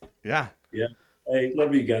 bud. Yeah. Hey,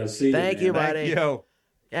 love you guys. See you. Thank you, buddy. Thank you.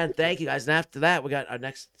 And thank you, guys. And after that, we got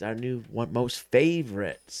our new most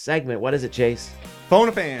favorite segment. What is it, Chase? Phone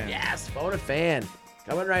a Fan. Yes, Phone a Fan.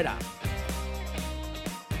 Coming right up.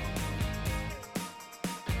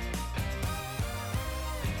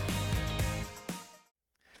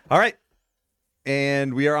 All right.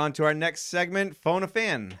 And we are on to our next segment, Phone a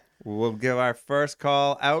Fan. We'll give our first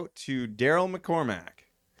call out to Daryl McCormack.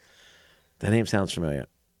 That name sounds familiar.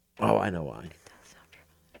 Oh, I know why.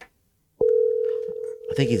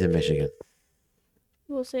 I think he's in Michigan.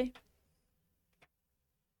 We'll see.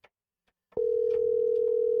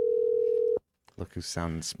 Look who's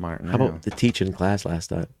sounding smart now. How about the teacher in class last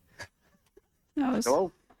time? That was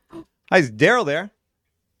Hello, Hi, is Daryl there?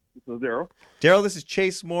 this is Daryl. Daryl, this is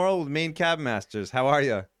Chase Morrill with Maine Cabin Masters. How are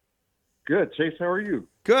you? Good, Chase. How are you?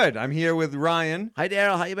 Good. I'm here with Ryan Hi,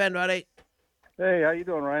 Daryl. How you been, buddy? Hey, how you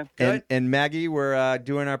doing, Ryan? and Maggie. We're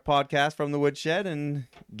doing our podcast from the woodshed and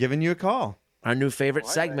giving you a call. Our new favorite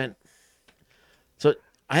segment. So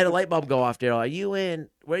I had a light bulb go off, Daryl. Are you in?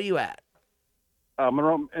 Where are you at?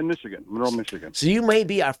 Monroe in Michigan. Monroe, Michigan. So you may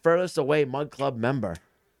be our furthest away Mug Club member.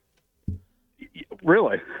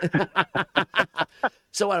 Really?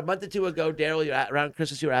 So what, a month or two ago, Daryl, around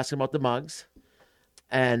Christmas, you were asking about the mugs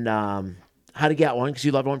and how to get one because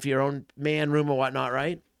you love one for your own man room or whatnot,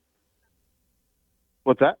 right?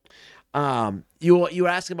 What's that? You were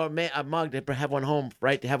asking about a mug to have one home,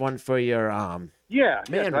 right? To have one for your Yeah.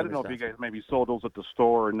 Man I room didn't know and if you stuff. guys maybe sold those at the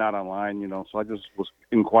store or not online, so I just was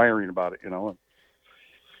inquiring about it,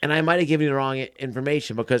 And I might have given you the wrong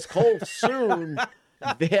information because Cole soon,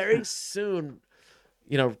 very soon,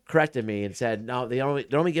 corrected me and said, no, they're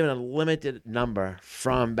only giving a limited number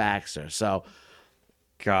from Baxter. So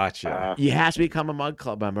Gotcha. you have to become a Mug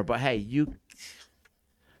Club member. But hey,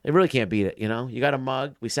 they really can't beat it, You got a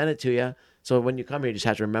mug. We send it to you. So when you come here, you just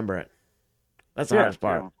have to remember it. That's the hardest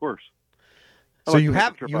part. Yeah, of course. So you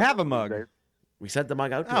have a mug. We sent the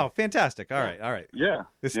mug out to you. Oh, fantastic. All right. Yeah.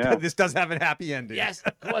 This yeah. this does have a happy ending. Yes,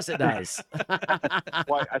 of course it does.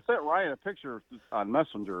 Well, I sent Ryan a picture on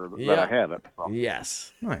Messenger that Yeah. I had it. So.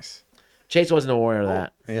 Yes. Nice. Chase wasn't aware of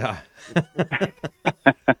that. Yeah.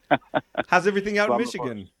 How's everything out in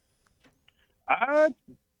Michigan?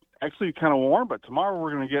 Actually kind of warm, but tomorrow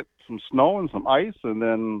we're going to get some snow and some ice, and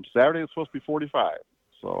then Saturday it's supposed to be 45.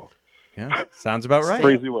 So Yeah, sounds about right.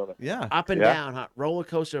 crazy weather. Yeah. Up and Yeah. down, huh? Roller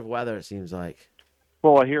coaster of weather, it seems like.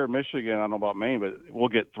 Well, here in Michigan, I don't know about Maine, but we'll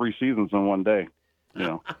get 3 seasons in one day.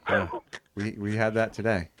 Yeah. We had that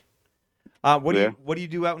today. What do you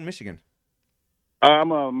do out in Michigan?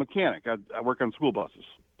 I'm a mechanic. I work on school buses.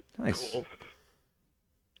 Nice.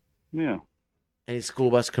 Yeah. Any school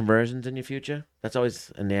bus conversions in your future? That's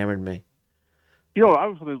always enamored me.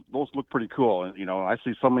 Obviously those look pretty cool, and I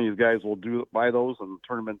see some of these guys will buy those and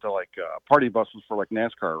turn them into like party buses for like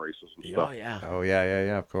NASCAR races and stuff. Oh, yeah. Oh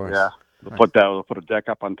yeah, of course. Yeah, they'll put a deck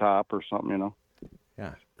up on top or something.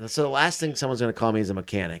 Yeah. So the last thing someone's going to call me is a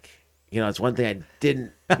mechanic. It's one thing I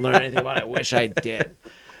didn't learn anything about. I wish I did.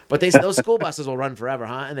 But those school buses will run forever,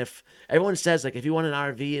 huh? And if everyone says, like, if you want an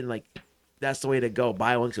RV and, like, that's the way to go,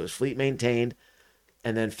 buy one because it was fleet maintained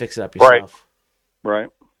and then fix it up yourself. Right.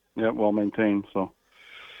 Yeah, well maintained. So,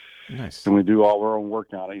 Nice. and we do all our own work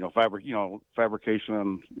on it. Fabrication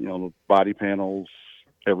on the body panels,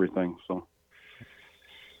 everything. So.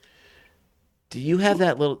 Do you have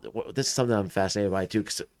that little? This is something I'm fascinated by too.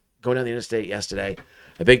 Because going down the interstate yesterday,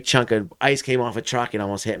 a big chunk of ice came off a truck and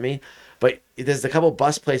almost hit me. But there's a couple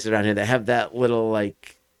bus places around here that have that little,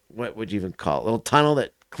 like, what would you even call it? Little tunnel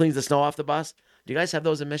that cleans the snow off the bus. Do you guys have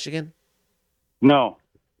those in Michigan? No.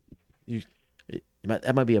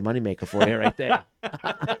 That might be a moneymaker for you right there.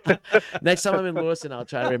 Next time I'm in Lewiston, I'll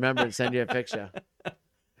try to remember and send you a picture.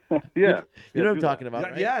 Yeah. You know what I'm talking about,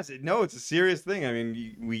 right? Yes. No, it's a serious thing. I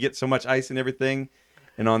mean, we get so much ice and everything,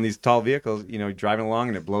 and on these tall vehicles, driving along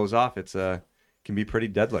and it blows off. It's can be pretty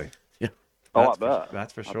deadly. Yeah. Oh, I bet.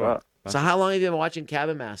 That's for I sure. bet. So how long have you been watching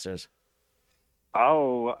Cabin Masters?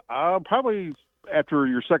 Oh, probably after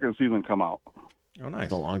your second season come out. Oh, nice.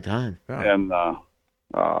 It's a long time. Yeah. And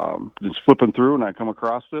just flipping through, and I come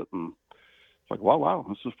across it, and it's like, wow,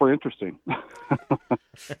 this is pretty interesting.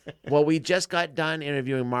 Well, we just got done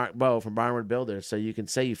interviewing Mark Bowe from Barnwood Builders, so you can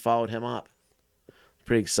say you followed him up.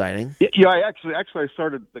 Pretty exciting. Yeah, I actually I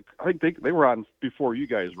started. I think they were on before you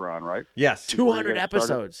guys were on, right? Yes. 200 guys started?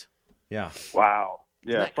 episodes. Yeah. Wow.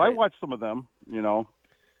 Yeah, that so I great? watched some of them, and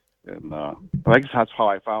I guess that's how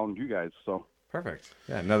I found you guys. So Perfect.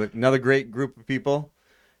 Yeah. Another great group of people.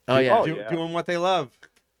 Oh, yeah. Oh, Do- Doing what they love.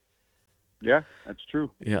 yeah, that's true.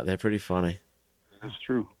 Yeah, they're pretty funny. That's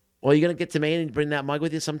true. Well, you going to get to Maine and bring that mug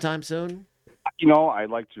with you sometime soon? I'd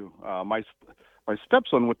like to. My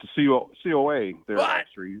stepson went to COA there What? last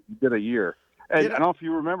year. He did a year. And I don't know if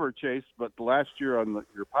you remember, Chase, but the last year on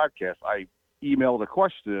your podcast, I emailed a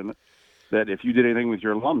question that if you did anything with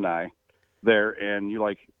your alumni there, and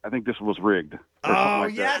I think this was rigged. or something Oh,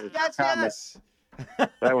 like that. yes, It was a comment. yes.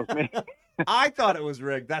 That was me. I thought it was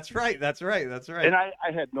rigged. That's right. That's right. That's right. And I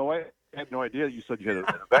had no idea. You said you had an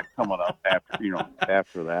event coming up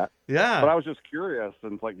after that. Yeah. But I was just curious,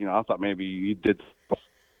 and it's like, I thought maybe you did,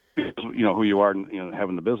 who you are, and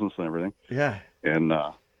having the business and everything. Yeah. And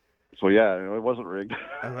so yeah, it wasn't rigged.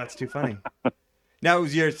 Oh, that's too funny. Now, it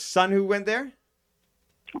was your son who went there?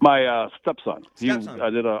 My stepson. Stepson. I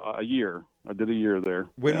did a year. I did a year there.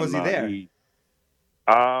 When was he there?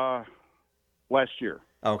 Last year.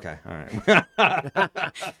 Okay. All right.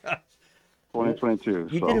 2022.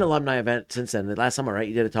 You so. did an alumni event since then. Last summer, right?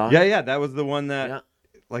 You did a talk. Yeah. That was the one that, Yeah.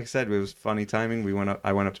 like I said, it was funny timing.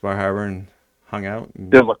 I went up to Bar Harbor and hung out.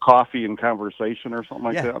 And, There was a coffee and conversation or something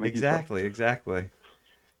like yeah, that. I think exactly.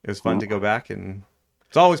 It was fun to go back, and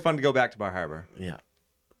it's always fun to go back to Bar Harbor. Yeah.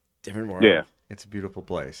 Different world. Yeah. It's a beautiful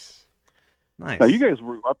place. Nice. Now, you guys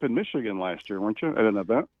were up in Michigan last year, weren't you, at an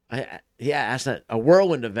event? That's a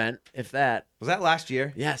whirlwind event, if that. Was that last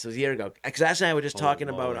year? Yes, it was a year ago. Because Ashley and I were just talking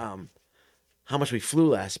about how much we flew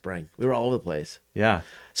last spring. We were all over the place. Yeah.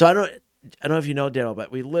 So I don't know if you know, Daryl,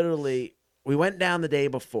 but we went down the day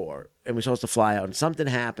before and we were supposed to fly out, and something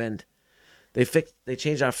happened. They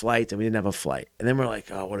changed our flights and we didn't have a flight. And then we're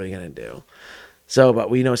like, oh, what are we gonna do? So, but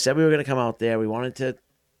we said we were gonna come out there. We wanted to,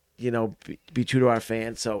 be true to our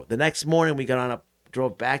fans. So the next morning we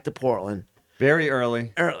drove back to Portland. Very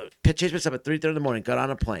early. Chase us up at 3:30 in the morning. Got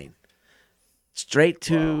on a plane straight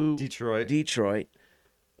to Detroit,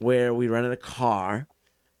 where we rented a car,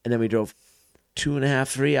 and then we drove 2.5,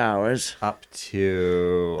 3 hours Up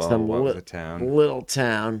to what was the town? little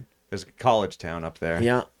town. There's a college town up there.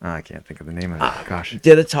 Yeah. Oh, I can't think of the name of it. Gosh.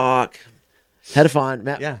 Did a talk, had fun.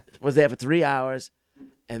 Yeah. Was there for 3 hours,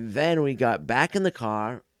 and then we got back in the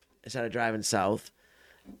car and started driving south.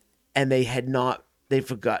 And they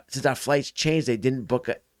forgot, since our flights changed. They didn't book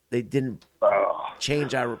it. They didn't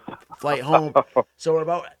change our flight home. So we're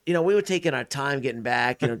about, we were taking our time getting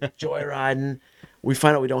back, joyriding. We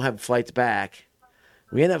find out we don't have flights back.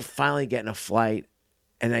 We end up finally getting a flight,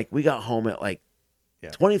 and we got home at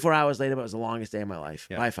 24 hours later. But it was the longest day of my life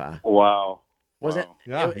by far. Wow. Was it?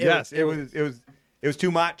 Yeah. Yes. It was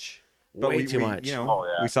too much. But Way too much.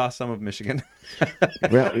 We saw some of Michigan.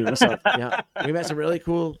 We met some really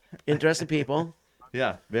cool, interesting people.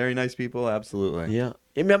 Yeah. Very nice people. Absolutely. Yeah.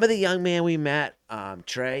 You remember the young man we met,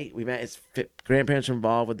 Trey? We met his grandparents were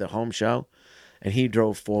involved with the home show, and he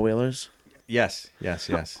drove four-wheelers. Yes. Yeah.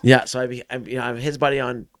 So I'm his buddy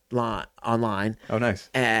online. Oh, nice.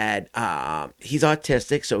 And he's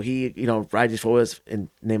autistic, so he rides his four-wheelers in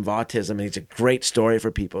name of autism, and he's a great story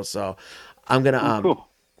for people. So I'm gonna Cool.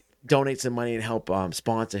 donate some money and help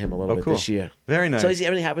sponsor him a little bit cool. this year. Very nice. So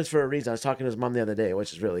everything happens for a reason. I was talking to his mom the other day,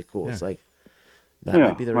 which is really cool. Yeah. It's like that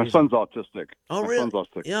might be the my reason. son's autistic. Oh, my really? son's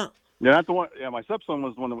autistic. Yeah. Yeah, not the one. Yeah, my stepson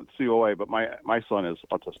was the one that went to COA, but my son is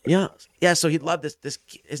autistic. Yeah. So he'd love this.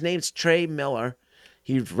 His name's Trey Miller.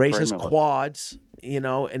 He races Miller. quads, in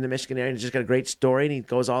the Michigan area, and he's just got a great story, and he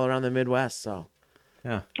goes all around the Midwest. So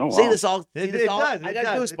Yeah. Oh, wow. see this all. It this all does, I it got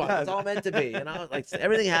does, it goosebumps. does. It's all meant to be.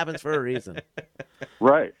 Everything happens for a reason.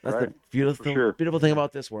 Right. That's right. the beautiful, For sure. beautiful thing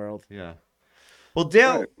about this world. Yeah. Well,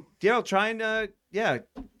 Dale, Right. trying to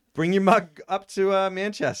bring your mug up to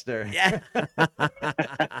Manchester. Yeah.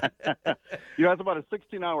 It's about a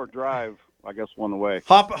 16-hour drive, I guess, one way.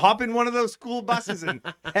 Hop in one of those school buses and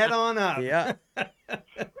head on up. Yeah.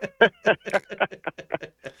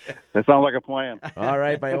 That sounds like a plan. All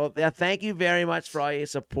right, buddy. Well, thank you very much for all your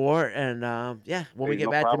support. And when we Hey, get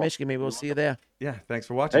no back problem. to Michigan, maybe we'll see you there. Yeah. Thanks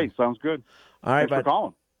for watching. Hey, sounds good. All right, Thanks for bud.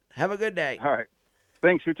 calling. Have a good day. All right.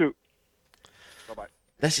 Thanks. You too. Bye-bye.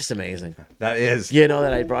 That's just amazing. That is.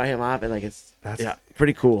 That I brought him up, and it's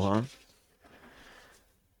pretty cool, huh?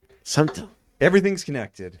 Everything's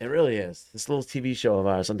connected. It really is. This little TV show of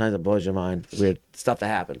ours, sometimes it blows your mind. Weird stuff that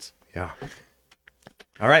happens. Yeah.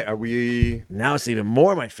 All right. Are we Now it's even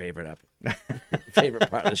more my favorite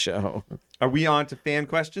favorite part of the show. on to fan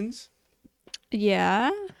questions?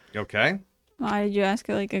 Yeah. Okay. Why did you ask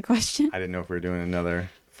it like a question? I didn't know if we were doing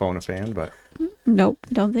another phone a fan, but Nope,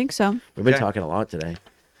 don't think so. We've been Okay. talking a lot today.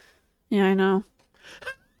 Yeah, I know.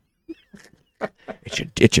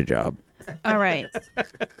 It's your job. All right.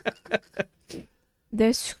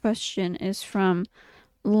 This question is from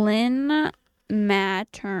Lynn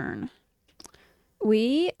Mattern.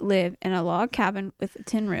 We live in a log cabin with a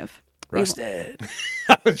tin roof. Rusted.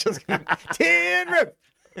 I was just going to tin rip.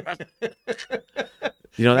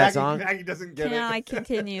 You know that song? Maggie doesn't get Can it. I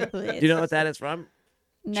continue, please? Do you know what that is from?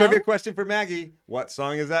 No, Trivia question for Maggie. What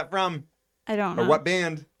song is that from? I don't know. Or what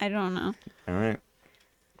band? I don't know. All right.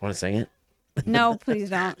 Want to sing it? No,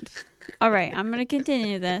 please don't. All right, I'm going to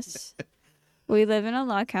continue this. We live in a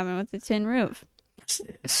log cabin with a tin roof.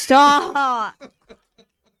 Stop.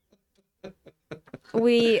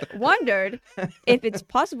 We wondered if it's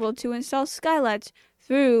possible to install skylights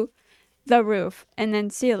through the roof and then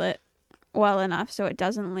seal it well enough so it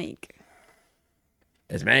doesn't leak.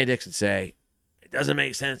 As Manny Dix would say, it doesn't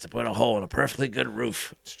make sense to put a hole in a perfectly good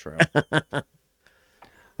roof. It's true.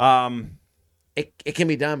 It can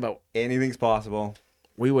be done, but Anything's possible.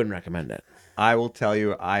 we wouldn't recommend it. I will tell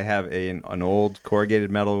you, I have an old corrugated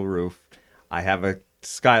metal roof. I have a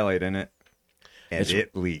skylight in it, and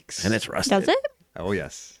it leaks. And it's rusted. Does it? Oh,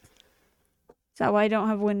 yes. Is that why I don't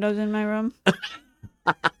have windows in my room?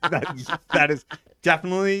 That is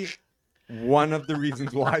definitely one of the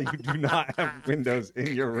reasons why you do not have windows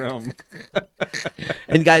in your room.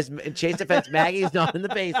 And guys, in Chase defense, Maggie's not in the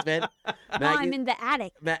basement. No, I'm Maggie, in the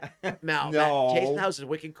attic. No. Chase's house is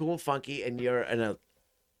wicked cool and funky, and you're in a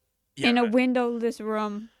In a windowless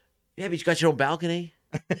room yeah, but you got your own balcony.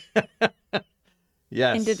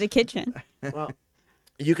 Yes. into the kitchen. Well,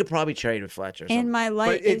 you could probably trade with Fletcher. or And something. my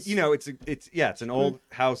light But is... it's an old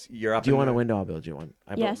house. You're up. Do you in want a the- window? I'll build you one.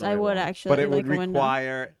 Yes, I would actually But it like would a window.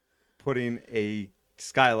 require putting a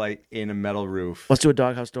skylight in a metal roof. Let's do a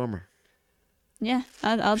doghouse dormer. Yeah,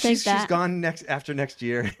 I'll take She's that. gone after next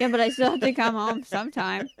year. Yeah, but I still have to come home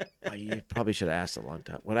sometime. Oh, you probably should have asked a long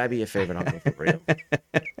time. Would I be your favorite uncle for real?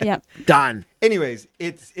 Yep. Done. Anyways,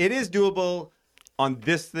 it is doable on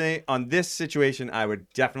this situation. I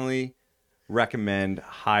would definitely recommend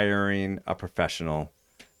hiring a professional,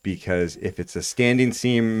 because if it's a standing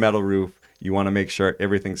seam metal roof, you want to make sure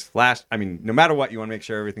everything's flashed. I mean, no matter what, you want to make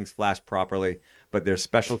sure everything's flashed properly, but there's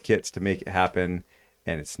special kits to make it happen,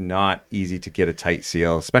 and it's not easy to get a tight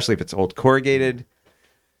seal, especially if it's old corrugated.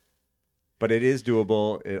 But it is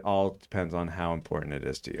doable. It all depends on how important it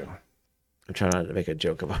is to you. I'm trying not to make a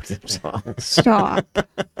joke about themselves. Stop.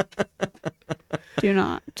 Do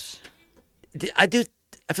not. I feel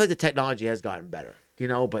like the technology has gotten better,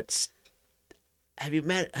 but have you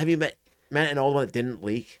met an old one that didn't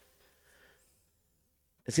leak?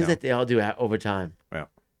 It seems No. like they all do over time. Well,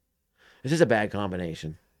 It's just a bad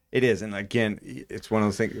combination. it is. And again, it's one of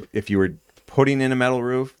those things, if you were putting in a metal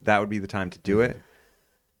roof, that would be the time to do it.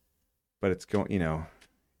 But it's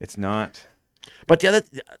it's not. But there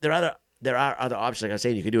are other options. Like I was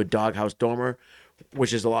saying, you could do a doghouse dormer,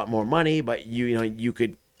 which is a lot more money. But you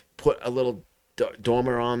could put a little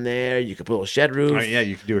dormer on there. You could put a little shed roof. Oh, yeah,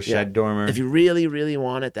 you could do a shed dormer. If you really, really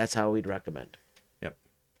want it, that's how we'd recommend. Yep.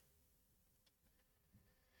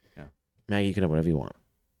 Yeah. Maggie, you can have whatever you want.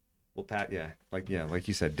 Well, Pat, like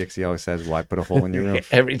you said, Dixie always says, "Why put a hole in your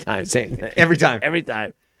roof?" Every time, same thing. Every time. Every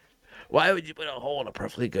time. Why would you put a hole in a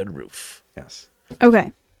perfectly good roof? Yes.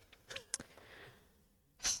 Okay.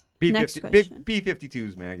 B50, Next question.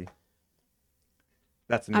 B52s, Maggie.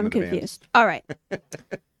 That's the name I'm of the band. confused. All right.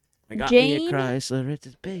 I got me Jane- a Chrysler. It's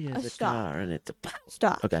as big as a stop. car, and it's a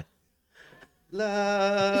Stop. okay.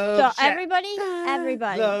 Love Stop. Shack. Everybody.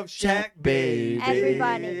 Everybody. Love Shack, baby.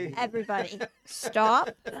 Everybody. Stop.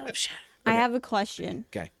 I have a question.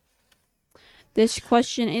 Okay. This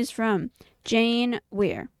question is from Jane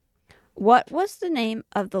Weir. What was the name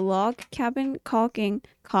of the log cabin caulking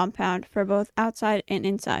compound for both outside and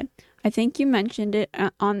inside? I think you mentioned it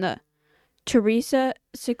on the Teresa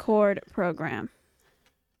Secord program.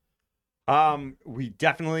 We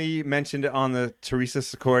definitely mentioned it on the Teresa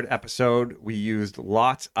Secord episode. We used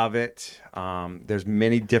lots of it. There's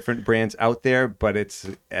many different brands out there, but it's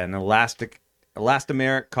an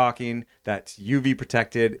elastomeric caulking that's UV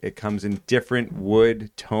protected. It comes in different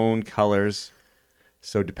wood tone colors.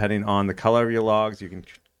 So depending on the color of your logs, you can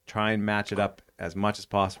try and match it up as much as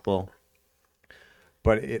possible.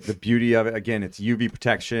 But the beauty of it, again, it's UV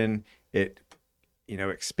protection. It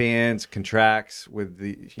expands, contracts with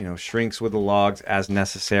the, shrinks with the logs as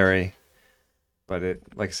necessary. But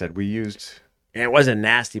like I said, we used. And it was a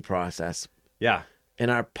nasty process. Yeah. In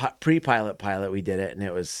our pilot, we did it, and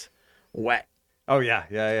it was wet. Oh, yeah.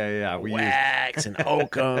 We used. Wax and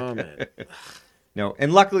oakum. And... No,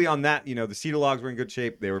 and luckily on that, the cedar logs were in good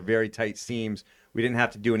shape. They were very tight seams. We didn't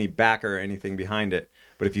have to do any backer or anything behind it.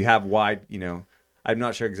 But if you have wide, I'm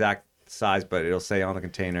not sure exact size, but it'll say on the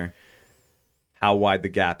container how wide the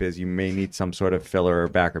gap is. You may need some sort of filler or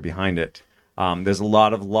backer behind it. There's a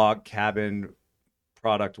lot of log cabin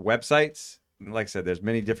product websites. Like I said, there's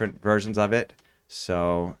many different versions of it.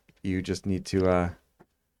 So you just need to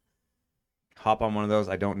hop on one of those.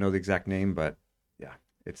 I don't know the exact name, but yeah,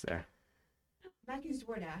 it's there. Maggie's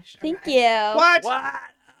DoorDash. Thank you. What? I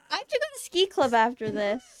have to go to ski club after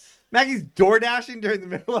this. Maggie's door dashing during the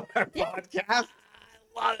middle of our podcast. Yeah.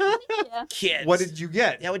 Kids. What did you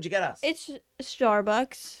get? Yeah, what'd you get us? It's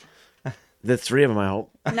Starbucks. The three of them, I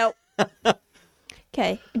hope. Nope.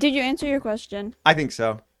 Okay. Did you answer your question? I think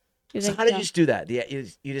so. You So think how did you just do that?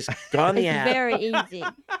 You just got on the It's app. very easy.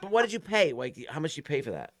 But what did you pay? Like, how much did you pay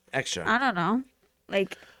for that? Extra. I don't know.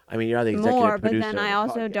 Like I mean, you're the executive more, but producer. then of I the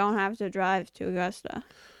also podcast. don't have to drive to Augusta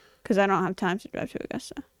because I don't have time to drive to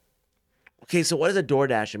Augusta. Okay, so what does a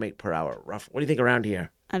DoorDasher make per hour? Rough. What do you think around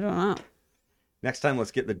here? I don't know. Next time,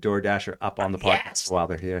 let's get the DoorDasher up on the podcast while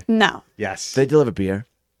they're here. No, Yes. Do they deliver beer?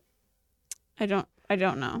 I don't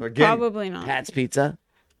know. Again, Probably not. Pat's Pizza?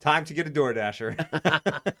 Time to get a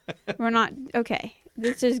DoorDasher. We're not okay.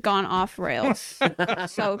 This has gone off rails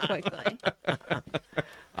so quickly.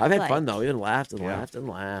 I've had Like- fun though. We even laughed and Yeah. laughed and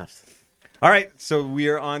laughed. All right, so we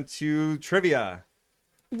are on to trivia.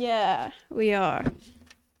 Yeah, we are.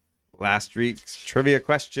 Last week's trivia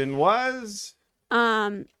question was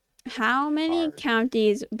How many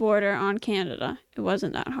counties border on Canada? It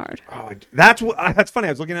wasn't that hard. that's funny.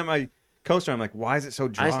 I was looking at my coaster. I'm like, why is it so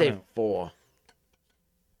drawn I say out? 4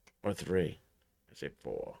 or 3. I say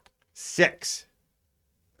 4. 6.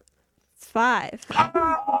 It's 5.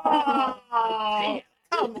 Oh,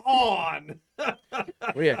 come on.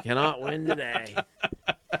 We cannot win today.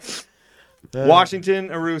 Washington,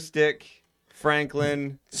 Aroostook,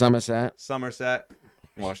 Franklin, Somerset. Somerset.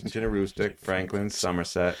 Washington, Aroostook, Franklin,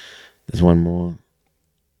 Somerset. There's one more.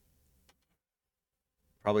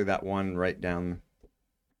 Probably that one right down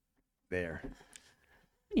there.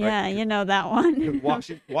 Yeah, you know that one.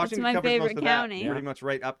 Washington my covers favorite most of county. that, pretty much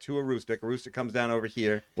right up to Aroostook. Aroostook comes down over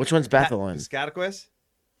here. Which one's Bethel in? Piscataquis?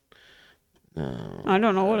 No. I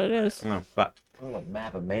don't know what it is. No, but Oh,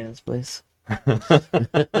 map of maintenance, please.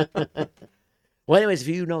 Well, anyways, if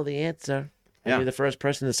you know the answer, and Yeah. you're the first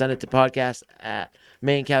person to send it to podcast at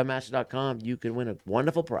maincabinmaster.com, you can win a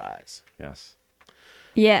wonderful prize. yes.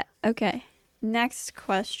 Yeah, okay. Next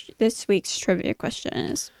question. This week's trivia question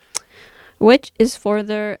is which is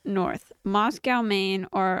further north, Moscow, Maine,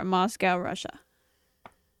 or Moscow, Russia?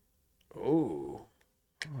 Ooh.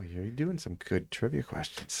 Oh, you're doing some good trivia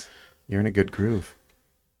questions. You're in a good groove.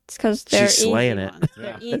 It's because they're She's easy slaying it. ones.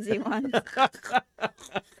 They're easy ones.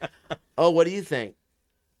 Oh, what do you think?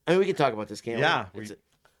 I mean, we can talk about this, can't we? Yeah,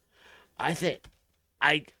 I think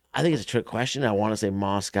it's a trick question. I want to say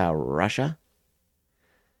Moscow, Russia.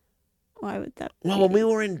 Why would that Well, be when we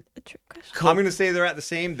were in a trick question? I'm going to say they're at the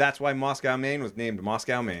same. That's why Moscow, Maine was named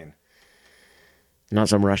Moscow, Maine. not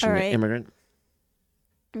some Russian All right. immigrant.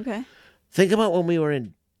 Okay. Think about when we were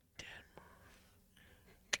in.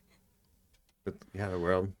 But yeah, the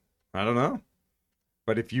world. I don't know.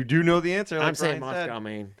 But if you do know the answer, like I'm saying Brian Moscow, said,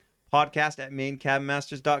 Maine. podcast at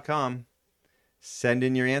maincabinmasters.com. Send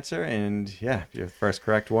in your answer, and yeah, if you're the first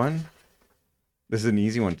correct one. This is an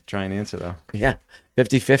easy one to try and answer, though. Yeah,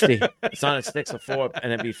 50-50. It's not a 6 or 4,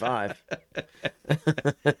 and it'd be 5.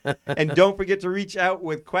 And don't forget to reach out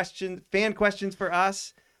with fan questions for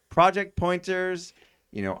us, project pointers.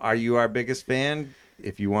 You know, are you our biggest fan?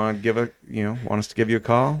 If you want to want us to give you a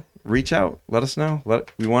call, reach out. Let us know.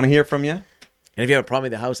 We want to hear from you. And if you have a problem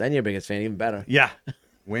with the house and your biggest fan, even better. Yeah.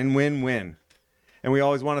 Win, win, win. And we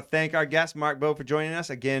always want to thank our guest, Mark Bowe, for joining us.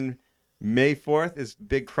 Again, May 4th is a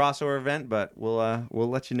big crossover event, but we'll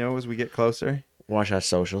let you know as we get closer. Watch our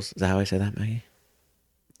socials. Is that how I say that, Maggie?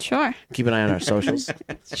 Sure. Keep an eye on our socials.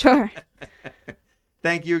 Sure.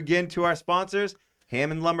 Thank you again to our sponsors,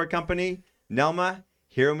 Hammond Lumber Company, Nelma,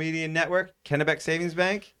 Hero Media Network, Kennebec Savings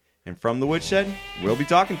Bank, and From the Woodshed, we'll be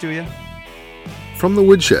talking to you. From the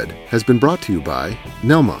Woodshed has been brought to you by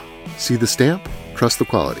Nelma. See the stamp, trust the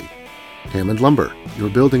quality. Hammond Lumber,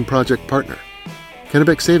 your building project partner.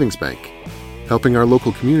 Kennebec Savings Bank, helping our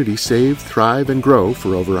local community save, thrive, and grow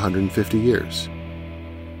for over 150 years.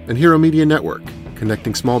 And Hero Media Network,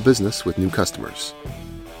 connecting small business with new customers.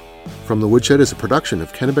 From the Woodshed is a production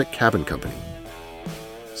of Kennebec Cabin Company.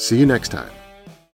 See you next time.